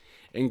is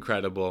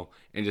incredible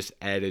and just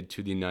added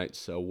to the night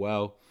so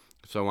well.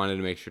 So I wanted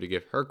to make sure to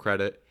give her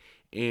credit.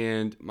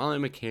 And Molly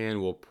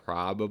McCann will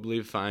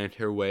probably find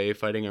her way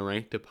fighting a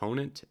ranked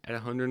opponent at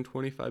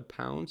 125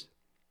 pounds.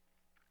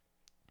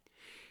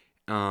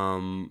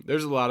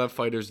 There's a lot of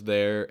fighters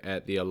there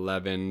at the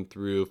 11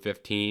 through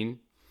 15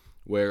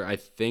 where I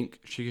think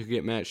she could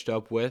get matched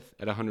up with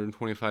at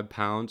 125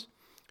 pounds.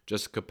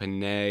 Jessica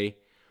Penne,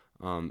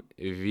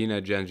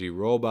 Ivina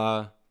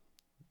Genjiroba,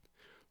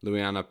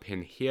 Luana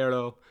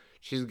Pinheiro.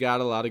 She's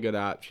got a lot of good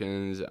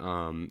options,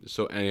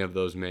 so any of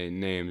those main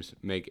names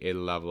make a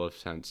level of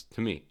sense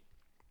to me.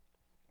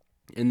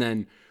 And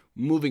then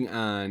moving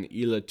on,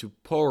 Ilia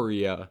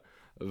Topuria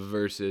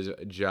versus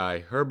Jai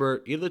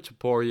Herbert. Ilia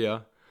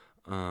Topuria,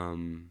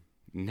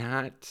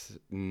 not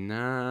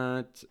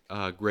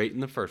great in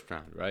the first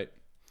round, right?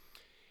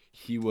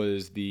 He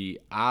was the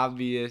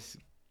obvious,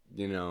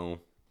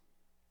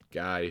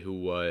 guy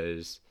who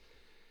was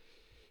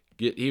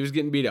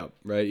getting beat up,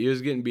 right? He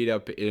was getting beat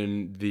up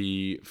in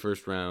the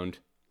first round.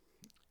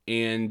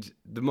 And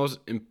the most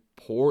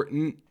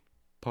important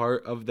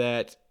part of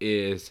that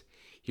is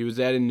he was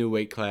at a new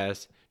weight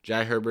class.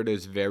 Jai Herbert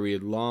is very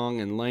long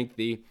and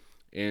lengthy,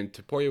 and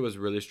Topuria was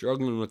really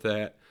struggling with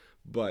that.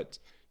 But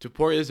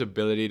Topuria's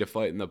ability to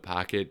fight in the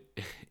pocket,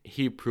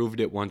 he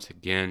proved it once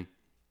again.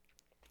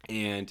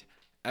 And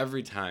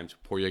every time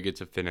Topuria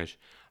gets a finish,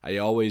 I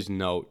always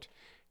note,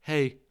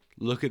 hey,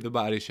 look at the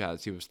body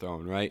shots he was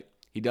throwing, right?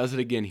 He does it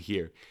again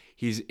here.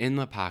 He's in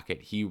the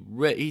pocket.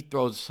 He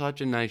throws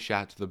such a nice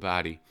shot to the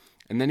body,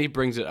 and then he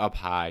brings it up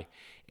high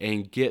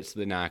and gets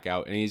the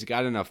knockout. And he's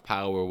got enough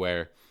power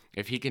where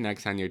if he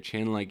connects on your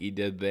chin like he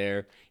did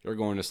there, you're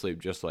going to sleep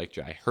just like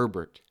Jai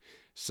Herbert.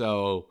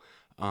 So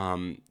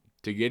to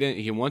get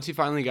in, once he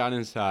finally got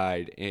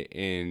inside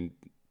and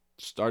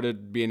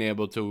started being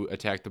able to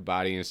attack the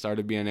body and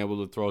started being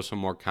able to throw some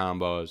more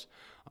combos,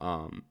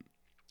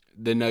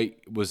 the night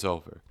was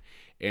over.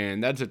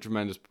 And that's a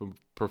tremendous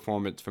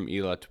performance from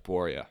Ilia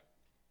Topuria.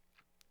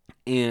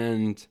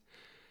 And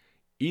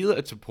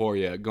Ilia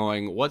Topuria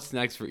going, what's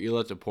next for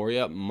Ilia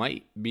Topuria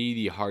might be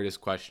the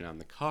hardest question on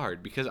the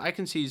card, because I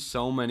can see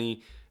so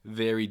many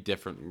very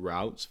different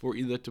routes for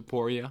Ilia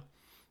Topuria,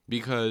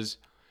 because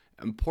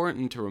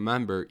important to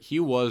remember, he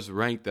was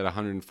ranked at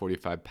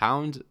 145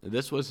 pounds.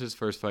 This was his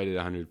first fight at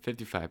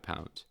 155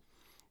 pounds.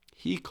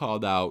 He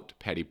called out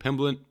Paddy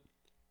Pimblett.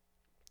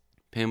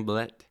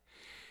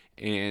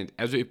 And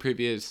as we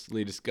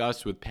previously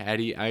discussed with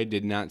Paddy, I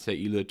did not say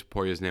Ilia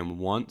Topuria's name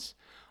once.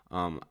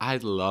 I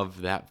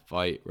love that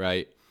fight,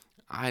 right?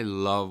 I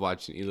love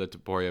watching Ilia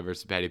Topuria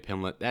versus Paddy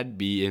Pimblett. That'd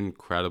be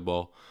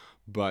incredible.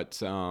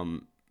 But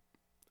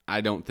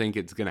I don't think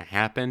it's going to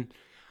happen.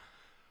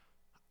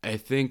 I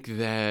think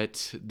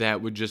that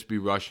would just be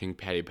rushing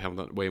Paddy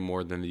Pimblett way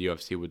more than the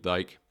UFC would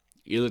like.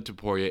 Ilia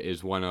Topuria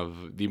is one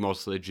of the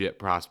most legit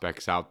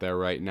prospects out there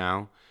right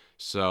now.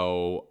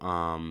 So,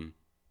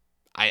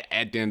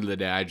 at the end of the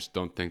day, I just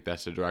don't think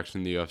that's the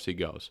direction the UFC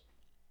goes.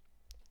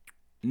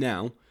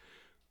 Now,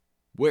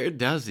 where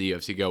does the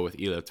UFC go with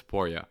Ilia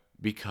Topuria?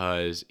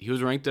 Because he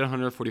was ranked at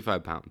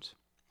 145 pounds.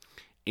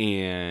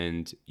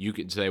 And you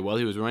could say, well,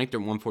 he was ranked at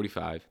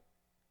 145.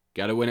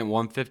 Got to win at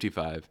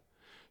 155.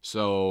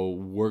 So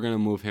we're going to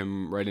move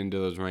him right into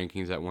those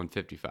rankings at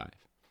 155.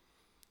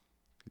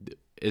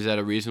 Is that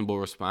a reasonable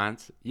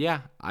response?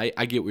 Yeah,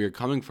 I get where you're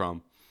coming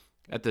from.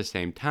 At the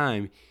same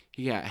time,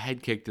 he got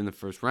head kicked in the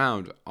first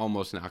round,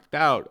 almost knocked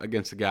out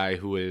against a guy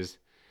who is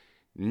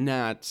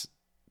not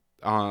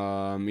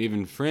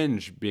even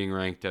fringe being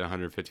ranked at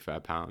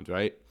 155 pounds,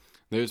 right?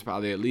 There's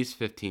probably at least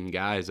 15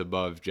 guys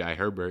above Jai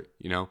Herbert,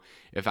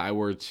 If I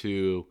were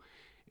to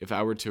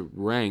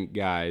rank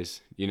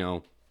guys,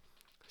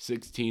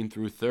 16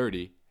 through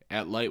 30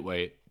 at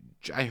lightweight,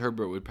 Jai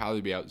Herbert would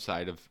probably be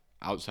outside of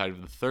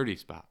the 30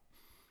 spot.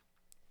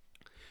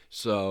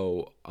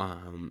 So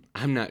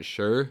I'm not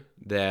sure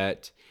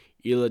that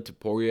Ilia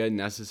Topuria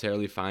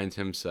necessarily finds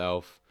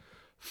himself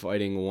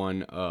fighting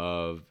one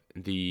of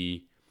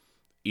the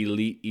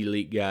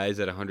elite guys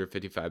at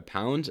 155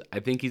 pounds. I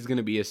think he's going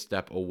to be a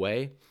step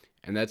away,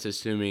 and that's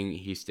assuming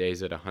he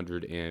stays at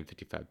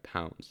 155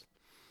 pounds.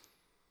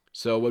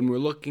 So when we're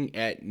looking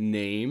at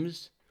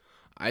names,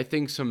 I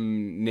think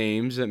some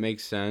names that make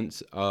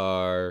sense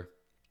are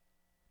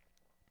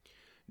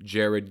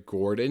Jared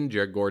Gordon.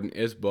 Jared Gordon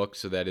is booked,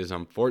 so that is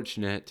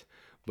unfortunate,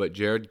 but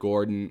Jared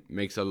Gordon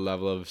makes a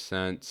level of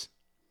sense.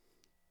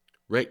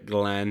 Rick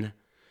Glenn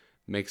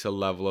makes a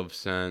level of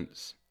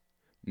sense.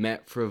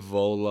 Matt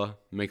Frivola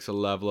makes a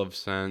level of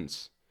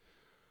sense.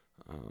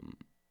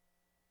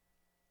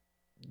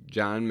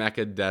 John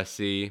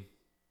Makadesi.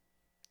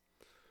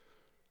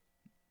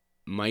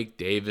 Mike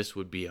Davis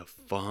would be a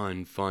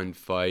fun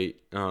fight.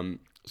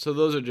 So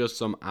those are just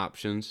some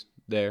options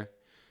there.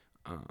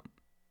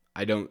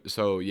 Those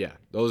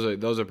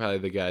are probably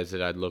the guys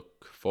that I'd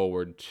look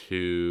forward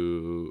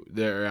to.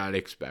 I'd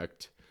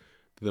expect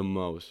the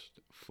most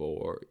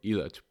for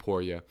Ilia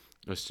Topuria,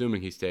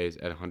 assuming he stays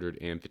at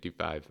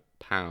 155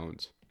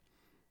 pounds.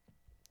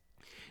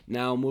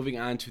 Now, moving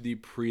on to the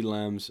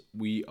prelims,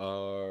 we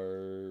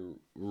are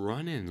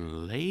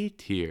running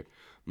late here.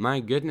 My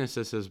goodness,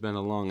 this has been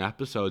a long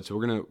episode, so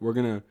we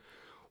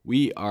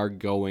are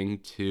going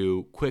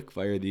to quick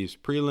fire these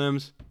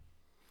prelims.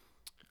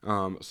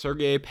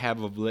 Sergey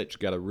Pavlovich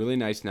got a really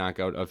nice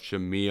knockout of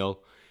Shamil,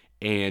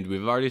 and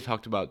we've already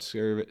talked about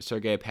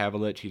Sergey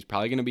Pavlovich. He's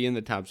probably going to be in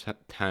the top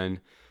 10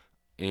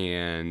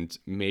 and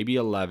maybe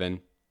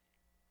 11,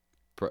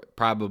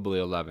 probably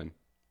 11.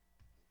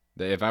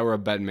 If I were a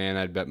bet man,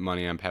 I'd bet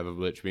money on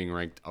Pavlovich being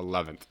ranked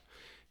 11th.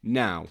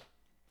 Now,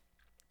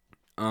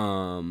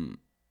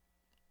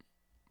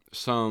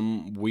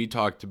 we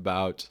talked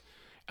about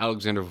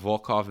Alexander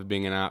Volkov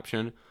being an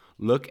option.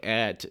 Look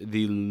at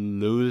the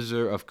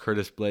loser of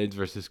Curtis Blades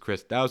versus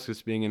Chris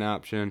Daukaus being an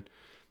option.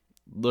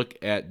 Look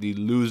at the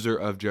loser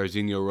of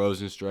Jairzinho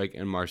Rozenstruik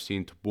and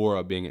Marcin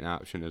Tybura being an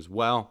option as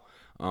well.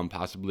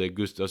 Possibly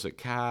Augusto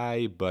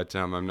Sakai, but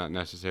I'm not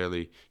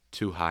necessarily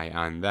too high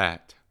on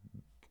that.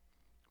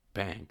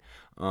 Bang.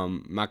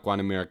 Makwan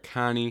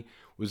Americani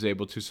was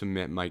able to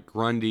submit Mike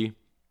Grundy,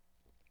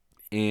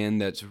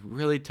 and that's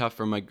really tough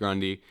for Mike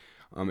Grundy.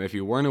 If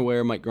you weren't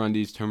aware, Mike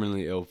Grundy's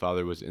terminally ill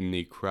father was in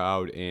the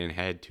crowd and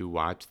had to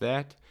watch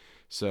that.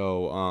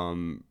 So,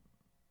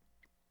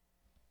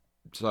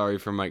 sorry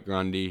for Mike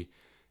Grundy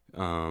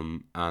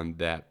on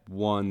that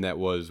one. That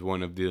was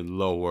one of the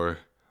lower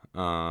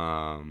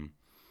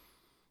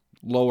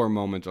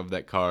moments of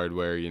that card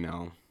where,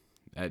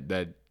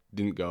 that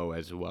didn't go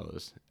as well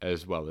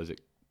as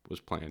it was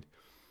planned.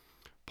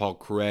 Paul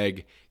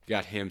Craig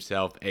got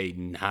himself a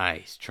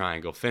nice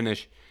triangle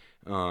finish.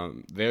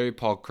 Very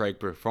Paul Craig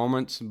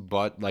performance,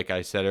 but like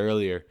I said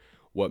earlier,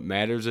 what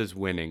matters is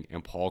winning,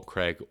 and Paul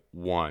Craig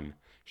won.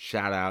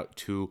 Shout out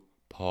to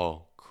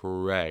Paul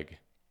Craig.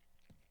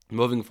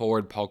 Moving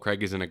forward, Paul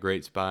Craig is in a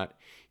great spot.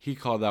 He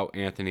called out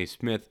Anthony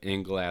Smith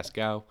in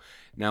Glasgow.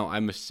 Now,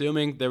 I'm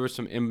assuming there was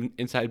some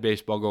inside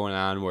baseball going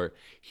on where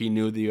he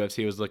knew the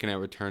UFC was looking at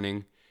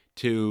returning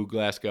to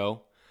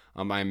Glasgow.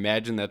 I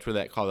imagine that's where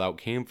that call out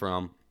came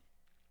from.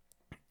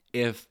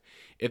 If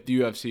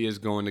the UFC is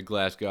going to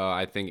Glasgow,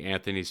 I think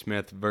Anthony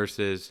Smith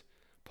versus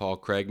Paul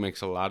Craig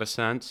makes a lot of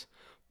sense.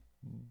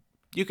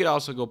 You could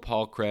also go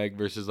Paul Craig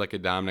versus like a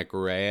Dominic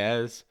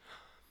Reyes.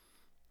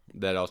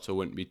 That also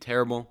wouldn't be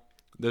terrible.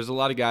 There's a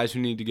lot of guys who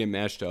need to get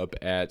matched up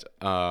at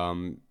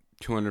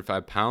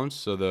 205 pounds,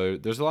 so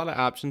there's a lot of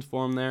options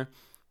for him there.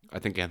 I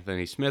think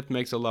Anthony Smith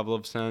makes a level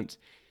of sense.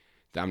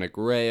 Dominic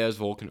Reyes,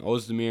 Volkan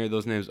Ozdemir,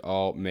 those names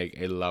all make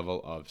a level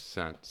of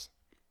sense.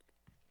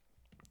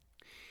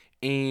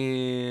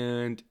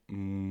 And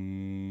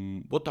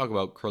we'll talk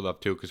about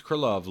Krylov too, because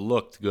Krylov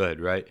looked good,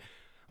 right?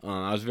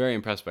 I was very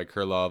impressed by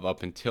Krylov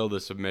up until the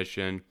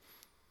submission.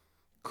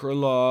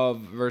 Krylov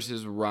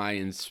versus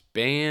Ryan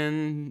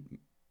Spann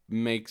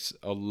makes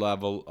a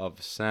level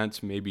of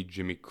sense. Maybe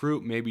Jimmy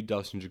Crute, maybe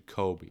Dustin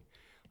Jacoby.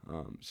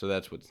 So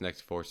that's what's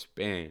next for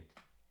Spann.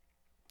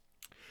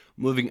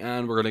 Moving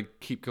on, we're going to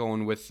keep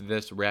going with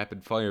this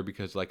rapid fire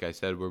because, like I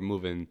said, we're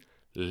moving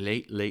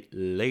late.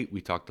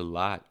 We talked a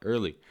lot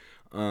early.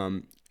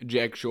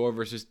 Jack Shore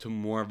versus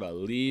Timur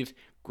Valiev.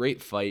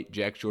 Great fight.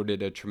 Jack Shore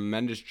did a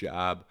tremendous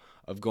job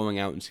of going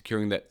out and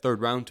securing that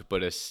third round to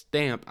put a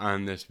stamp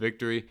on this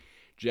victory.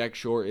 Jack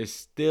Shore is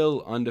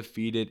still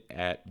undefeated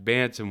at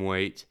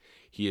bantamweight.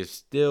 He is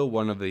still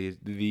one of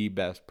the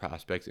best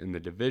prospects in the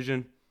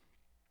division.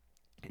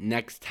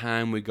 Next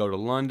time we go to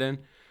London,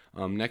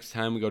 next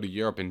time we go to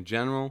Europe in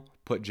general,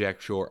 put Jack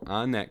Shore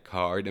on that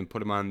card and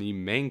put him on the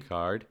main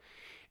card.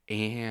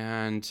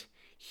 And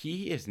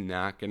he is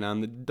knocking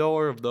on the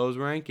door of those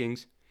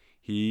rankings.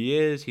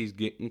 He's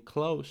getting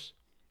close.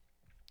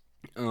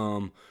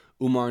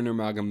 Umar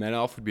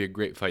Nurmagomedov would be a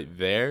great fight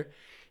there.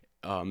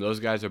 Those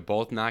guys are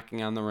both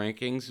knocking on the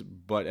rankings,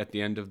 but at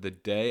the end of the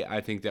day,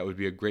 I think that would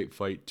be a great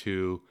fight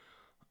to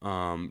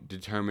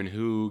determine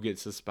who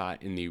gets the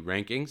spot in the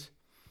rankings.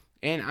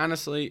 And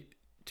honestly,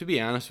 to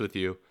be honest with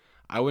you,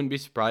 I wouldn't be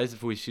surprised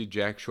if we see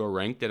Jack Shore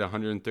ranked at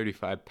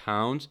 135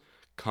 pounds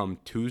come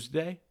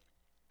Tuesday.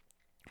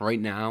 Right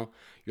now,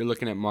 you're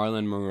looking at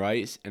Marlon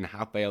Moraes and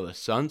Rafael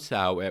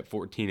Assunção at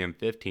 14 and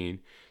 15,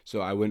 so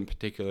I wouldn't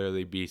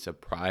particularly be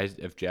surprised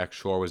if Jack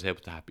Shore was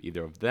able to top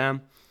either of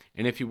them.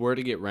 And if he were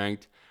to get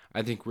ranked,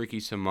 I think Ricky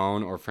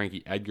Simone or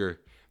Frankie Edgar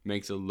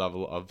makes a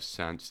level of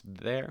sense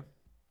there.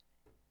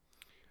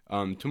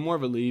 Timur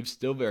Valiev,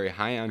 still very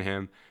high on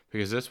him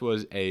because this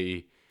was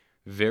a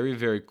very,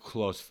 very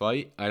close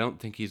fight. I don't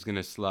think he's going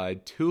to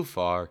slide too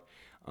far.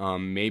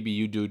 Maybe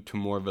you do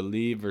Timur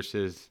Valiev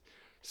versus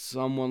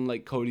someone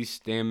like Cody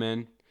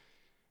Stamann,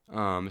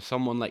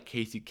 someone like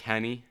Casey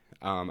Kenny.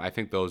 I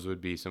think those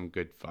would be some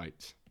good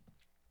fights.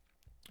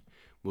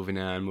 Moving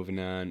on.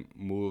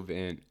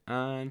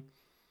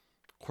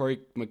 Corey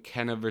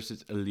McKenna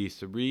versus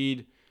Elisa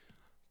Reed.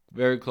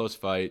 Very close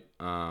fight.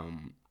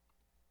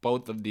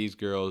 Both of these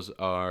girls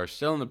are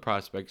still in the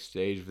prospect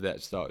stage for that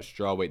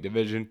strawweight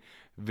division.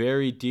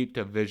 Very deep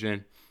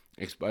division.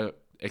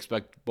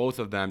 Expect both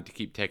of them to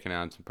keep taking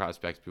on some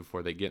prospects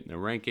before they get in the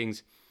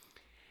rankings.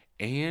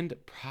 And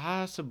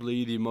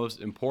possibly the most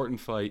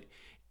important fight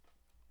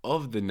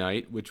of the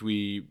night, which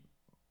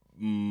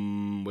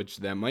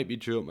that might be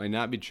true, it might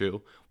not be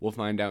true. We'll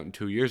find out in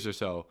 2 years or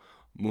so.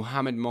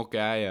 Muhammad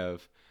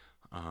Mokaev,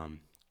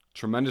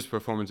 tremendous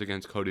performance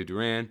against Cody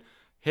Duran,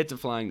 hits a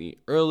flying knee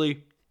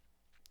early,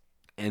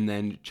 and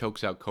then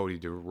chokes out Cody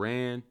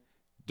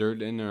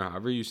Durden, or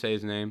however you say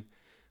his name.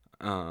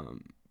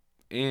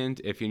 And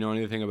if you know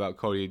anything about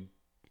Cody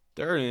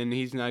Durden,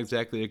 he's not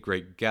exactly a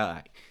great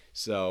guy.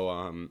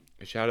 So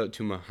a shout out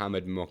to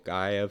Muhammad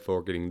Mokaev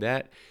for getting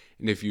that.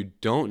 And if you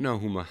don't know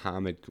who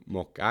Muhammad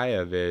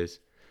Mokaev is,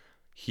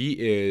 he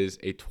is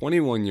a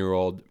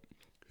 21-year-old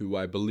who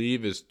I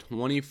believe is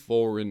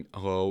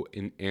 24-0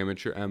 in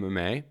amateur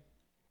MMA.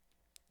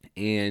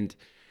 And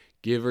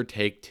give or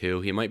take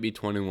 2, he might be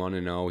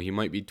 21-0, he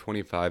might be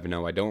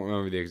 25-0. I don't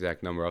remember the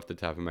exact number off the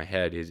top of my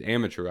head. His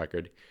amateur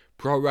record,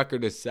 pro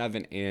record is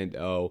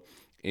 7-0,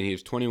 and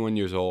he's 21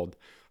 years old,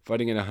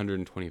 fighting at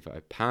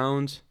 125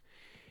 pounds.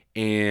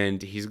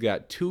 And he's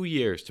got 2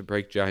 years to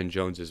break John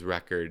Jones's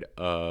record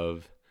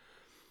of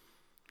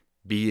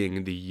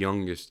being the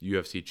youngest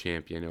UFC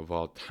champion of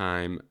all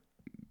time.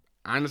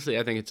 Honestly,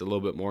 I think it's a little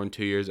bit more than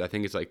 2 years. I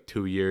think it's like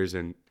 2 years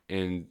and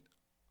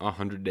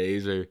 100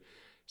 days or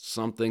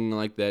something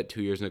like that,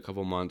 2 years and a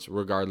couple months.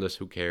 Regardless,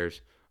 who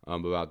cares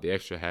about the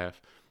extra half?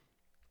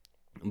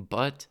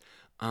 But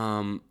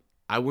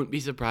I wouldn't be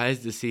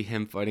surprised to see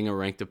him fighting a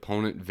ranked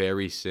opponent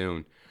very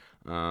soon.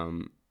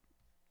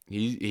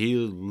 He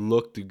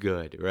looked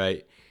good,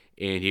 right?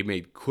 And he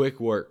made quick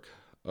work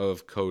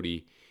of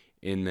Cody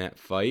in that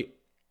fight.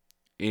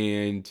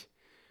 And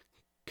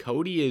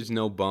Cody is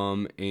no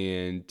bum,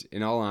 and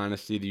in all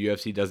honesty, the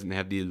UFC doesn't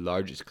have the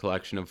largest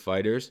collection of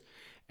fighters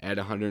at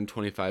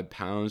 125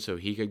 pounds, so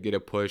he could get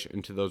a push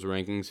into those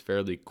rankings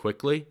fairly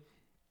quickly.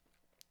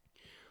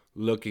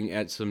 Looking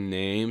at some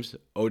names,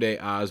 Ode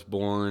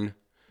Osborne,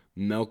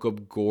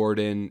 Malcolm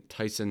Gordon,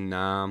 Tyson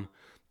Nam.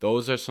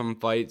 Those are some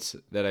fights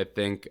that I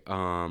think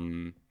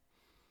none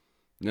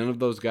of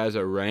those guys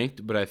are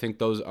ranked, but I think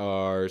those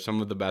are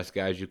some of the best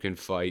guys you can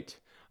fight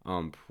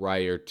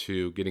prior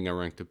to getting a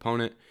ranked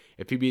opponent.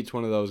 If he beats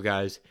one of those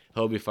guys,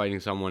 he'll be fighting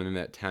someone in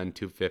that 10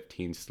 to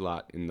 15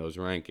 slot in those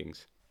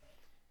rankings.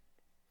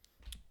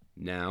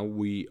 Now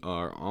we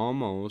are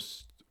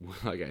almost,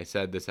 like I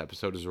said, this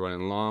episode is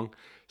running long,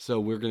 so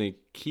we're going to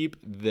keep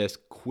this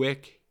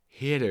quick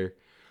hitter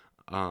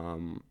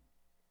going,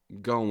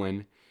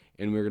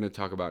 and we're going to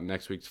talk about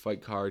next week's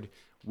fight card,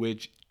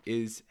 which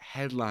is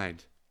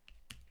headlined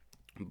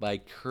by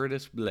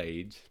Curtis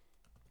Blaydes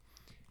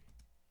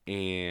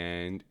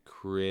and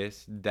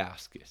Chris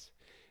Daukaus.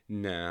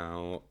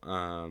 Now,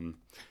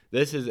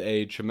 this is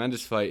a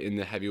tremendous fight in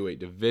the heavyweight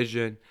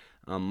division.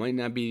 Might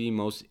not be the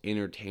most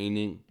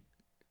entertaining,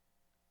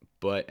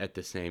 but at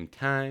the same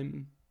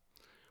time,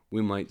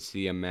 we might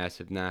see a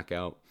massive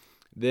knockout.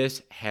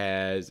 This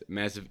has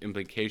massive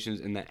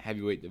implications in that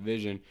heavyweight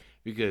division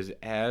because,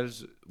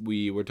 as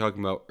we were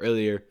talking about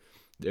earlier,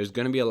 there's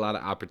going to be a lot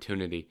of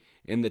opportunity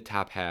in the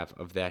top half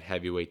of that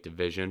heavyweight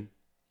division.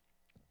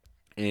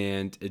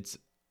 And it's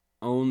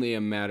only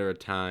a matter of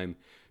time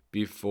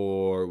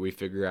before we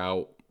figure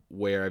out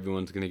where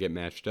everyone's going to get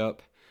matched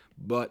up.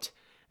 But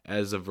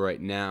as of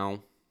right now,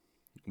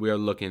 we are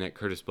looking at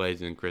Curtis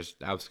Blaydes and Chris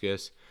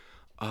Daukaus.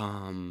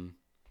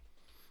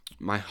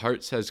 My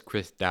heart says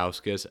Chris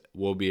Daukaus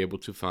will be able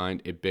to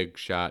find a big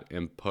shot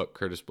and put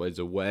Curtis Blaydes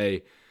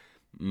away.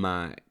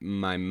 My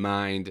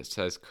mind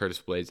says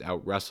Curtis Blaydes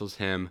out-wrestles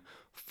him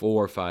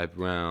 4 or 5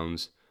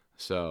 rounds.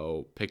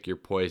 So pick your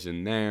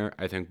poison there.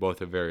 I think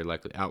both are very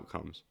likely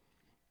outcomes.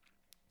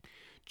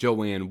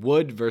 Joanne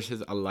Wood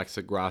versus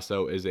Alexa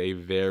Grasso is a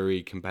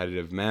very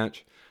competitive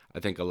match.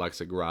 I think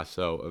Alexa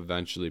Grasso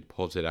eventually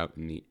pulls it out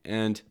in the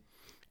end.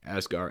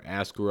 Askar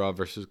Askarov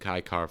versus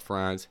Kai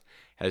Kara-France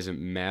has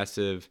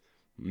massive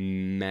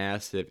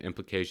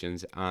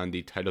implications on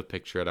the title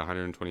picture at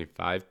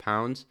 125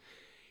 pounds.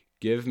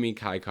 Give me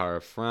Kai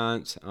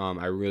Kara-France.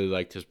 I really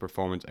liked his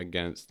performance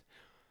against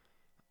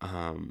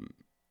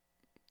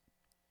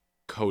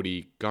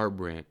Cody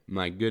Garbrandt.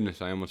 My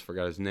goodness, I almost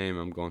forgot his name.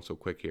 I'm going so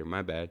quick here.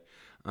 My bad.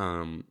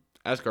 Askar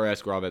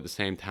Askarov at the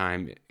same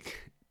time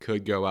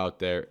could go out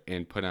there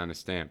and put on a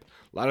stamp.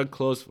 A lot of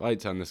close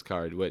fights on this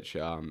card, which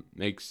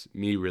makes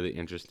me really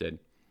interested.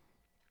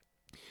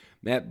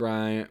 Matt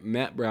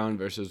Brown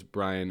versus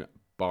Brian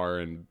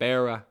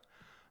Barrenbera.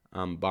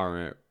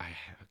 I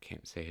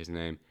can't say his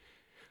name.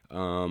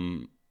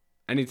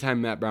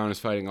 Anytime Matt Brown is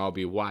fighting, I'll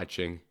be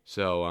watching.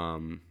 So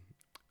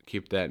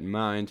keep that in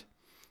mind.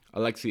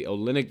 Alexei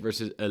Oleinik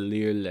versus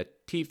Ilir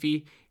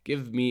Latifi.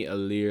 Give me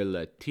Ilir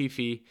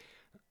Latifi.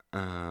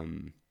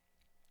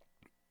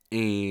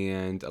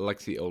 And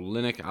Alexei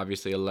Oleinik,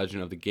 obviously a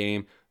legend of the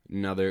game.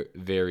 Another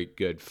very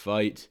good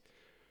fight.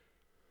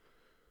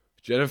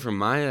 Jennifer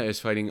Maia is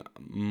fighting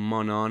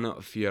Manon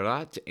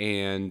Fiorot,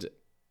 and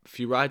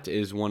Fiorot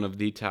is one of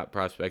the top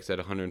prospects at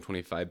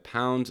 125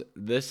 pounds.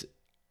 This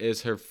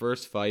is her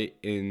first fight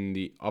in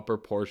the upper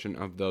portion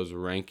of those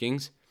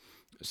rankings.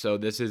 So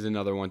this is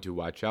another one to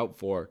watch out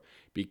for,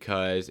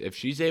 because if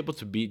she's able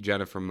to beat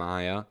Jennifer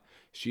Maia,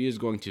 she is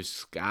going to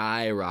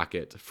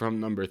skyrocket from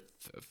number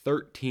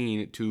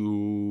 13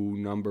 to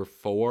number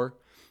 4,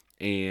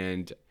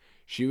 and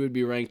she would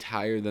be ranked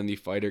higher than the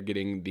fighter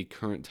getting the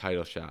current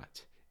title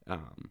shot.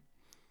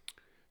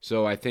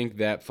 So I think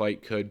that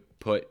fight could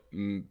put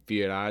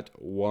Fiorot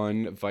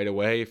one fight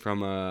away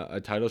from a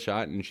title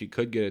shot, and she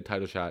could get a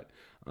title shot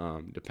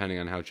depending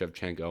on how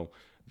Shevchenko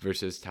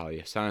versus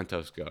Talia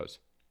Santos goes.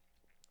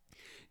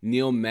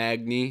 Neil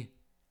Magny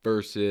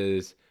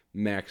versus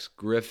Max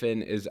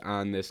Griffin is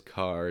on this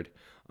card.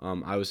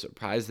 I was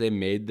surprised they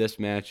made this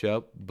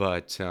matchup,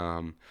 but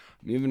I'm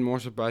even more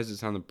surprised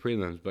it's on the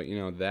prelims. But,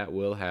 that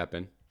will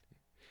happen.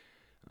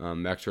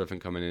 Max Griffin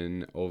coming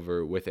in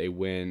with a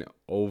win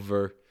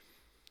over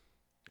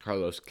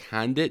Carlos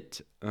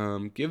Condit.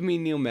 Give me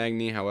Neil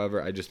Magny.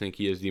 However, I just think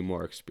he is the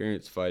more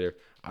experienced fighter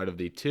out of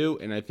the two,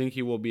 and I think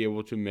he will be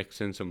able to mix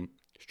in some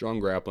strong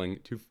grappling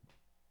to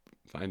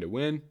find a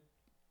win.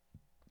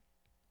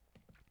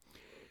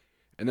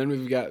 And then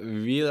we've got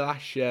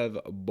Vilashev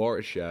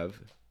Borishev,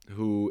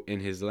 who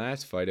in his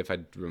last fight, if I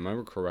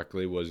remember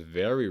correctly, was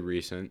very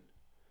recent.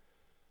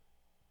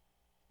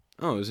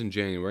 Oh, it was in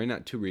January.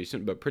 Not too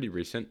recent, but pretty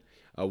recent.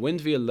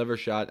 Wins via liver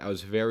shot. I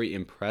was very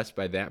impressed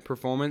by that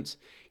performance.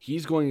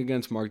 He's going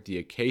against Mark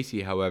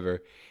Diakiese,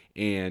 however,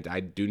 and I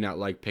do not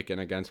like picking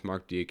against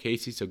Mark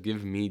Diakiese, so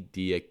give me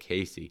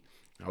Diakiese.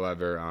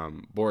 However,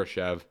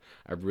 Borishev,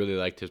 I really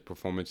liked his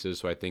performances,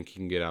 so I think he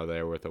can get out of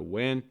there with a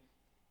win.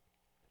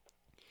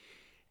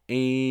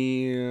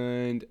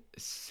 And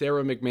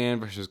Sarah McMahon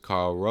versus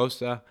Carl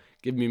Rosa.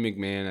 Give me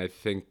McMahon. I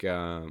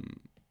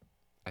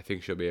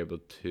think she'll be able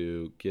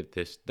to get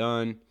this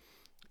done.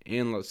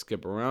 And let's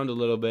skip around a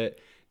little bit.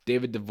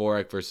 David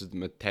Dvorak versus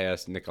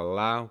Matheus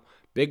Nicolau.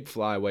 Big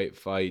flyweight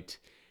fight.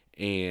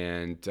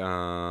 And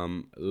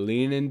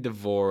Lenin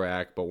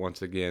Dvorak. But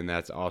once again,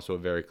 that's also a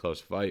very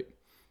close fight.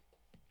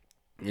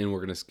 And we're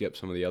going to skip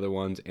some of the other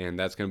ones. And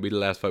that's going to be the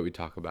last fight we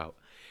talk about.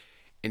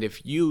 And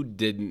if you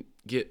didn't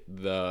get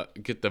the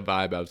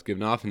vibe I was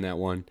giving off in that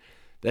one,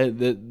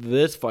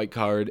 this fight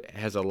card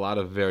has a lot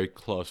of very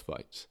close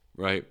fights,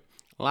 right?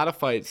 A lot of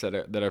fights that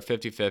are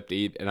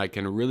 50-50, and I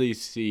can really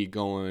see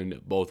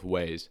going both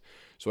ways.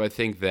 So I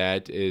think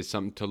that is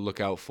something to look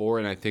out for,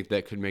 and I think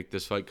that could make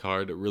this fight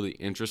card really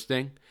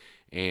interesting.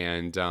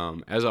 And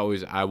as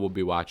always, I will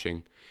be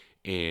watching,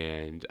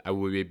 and I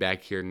will be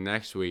back here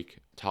next week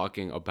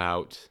talking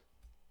about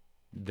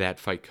that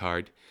fight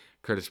card,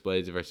 Curtis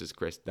Blaydes versus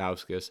Chris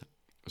Daukaus.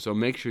 So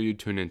make sure you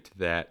tune into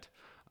that.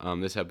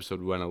 This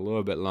episode went a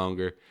little bit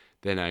longer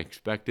than I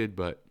expected,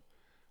 but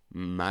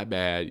my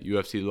bad.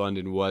 UFC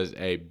London was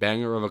a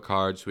banger of a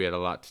card, so we had a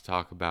lot to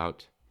talk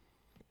about.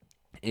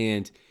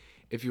 And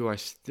if you are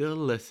still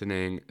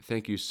listening,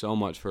 thank you so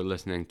much for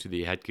listening to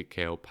the Head Kick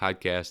KO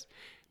podcast.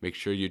 Make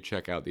sure you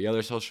check out the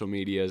other social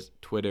medias,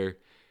 Twitter,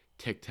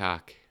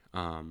 TikTok.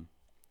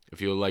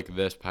 If you like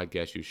this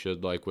podcast, you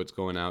should like what's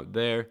going out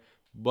there.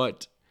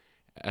 But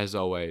as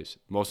always,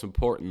 most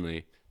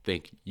importantly,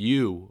 thank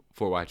you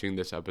for watching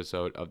this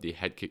episode of the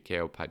Head Kick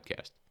KO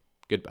podcast.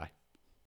 Goodbye.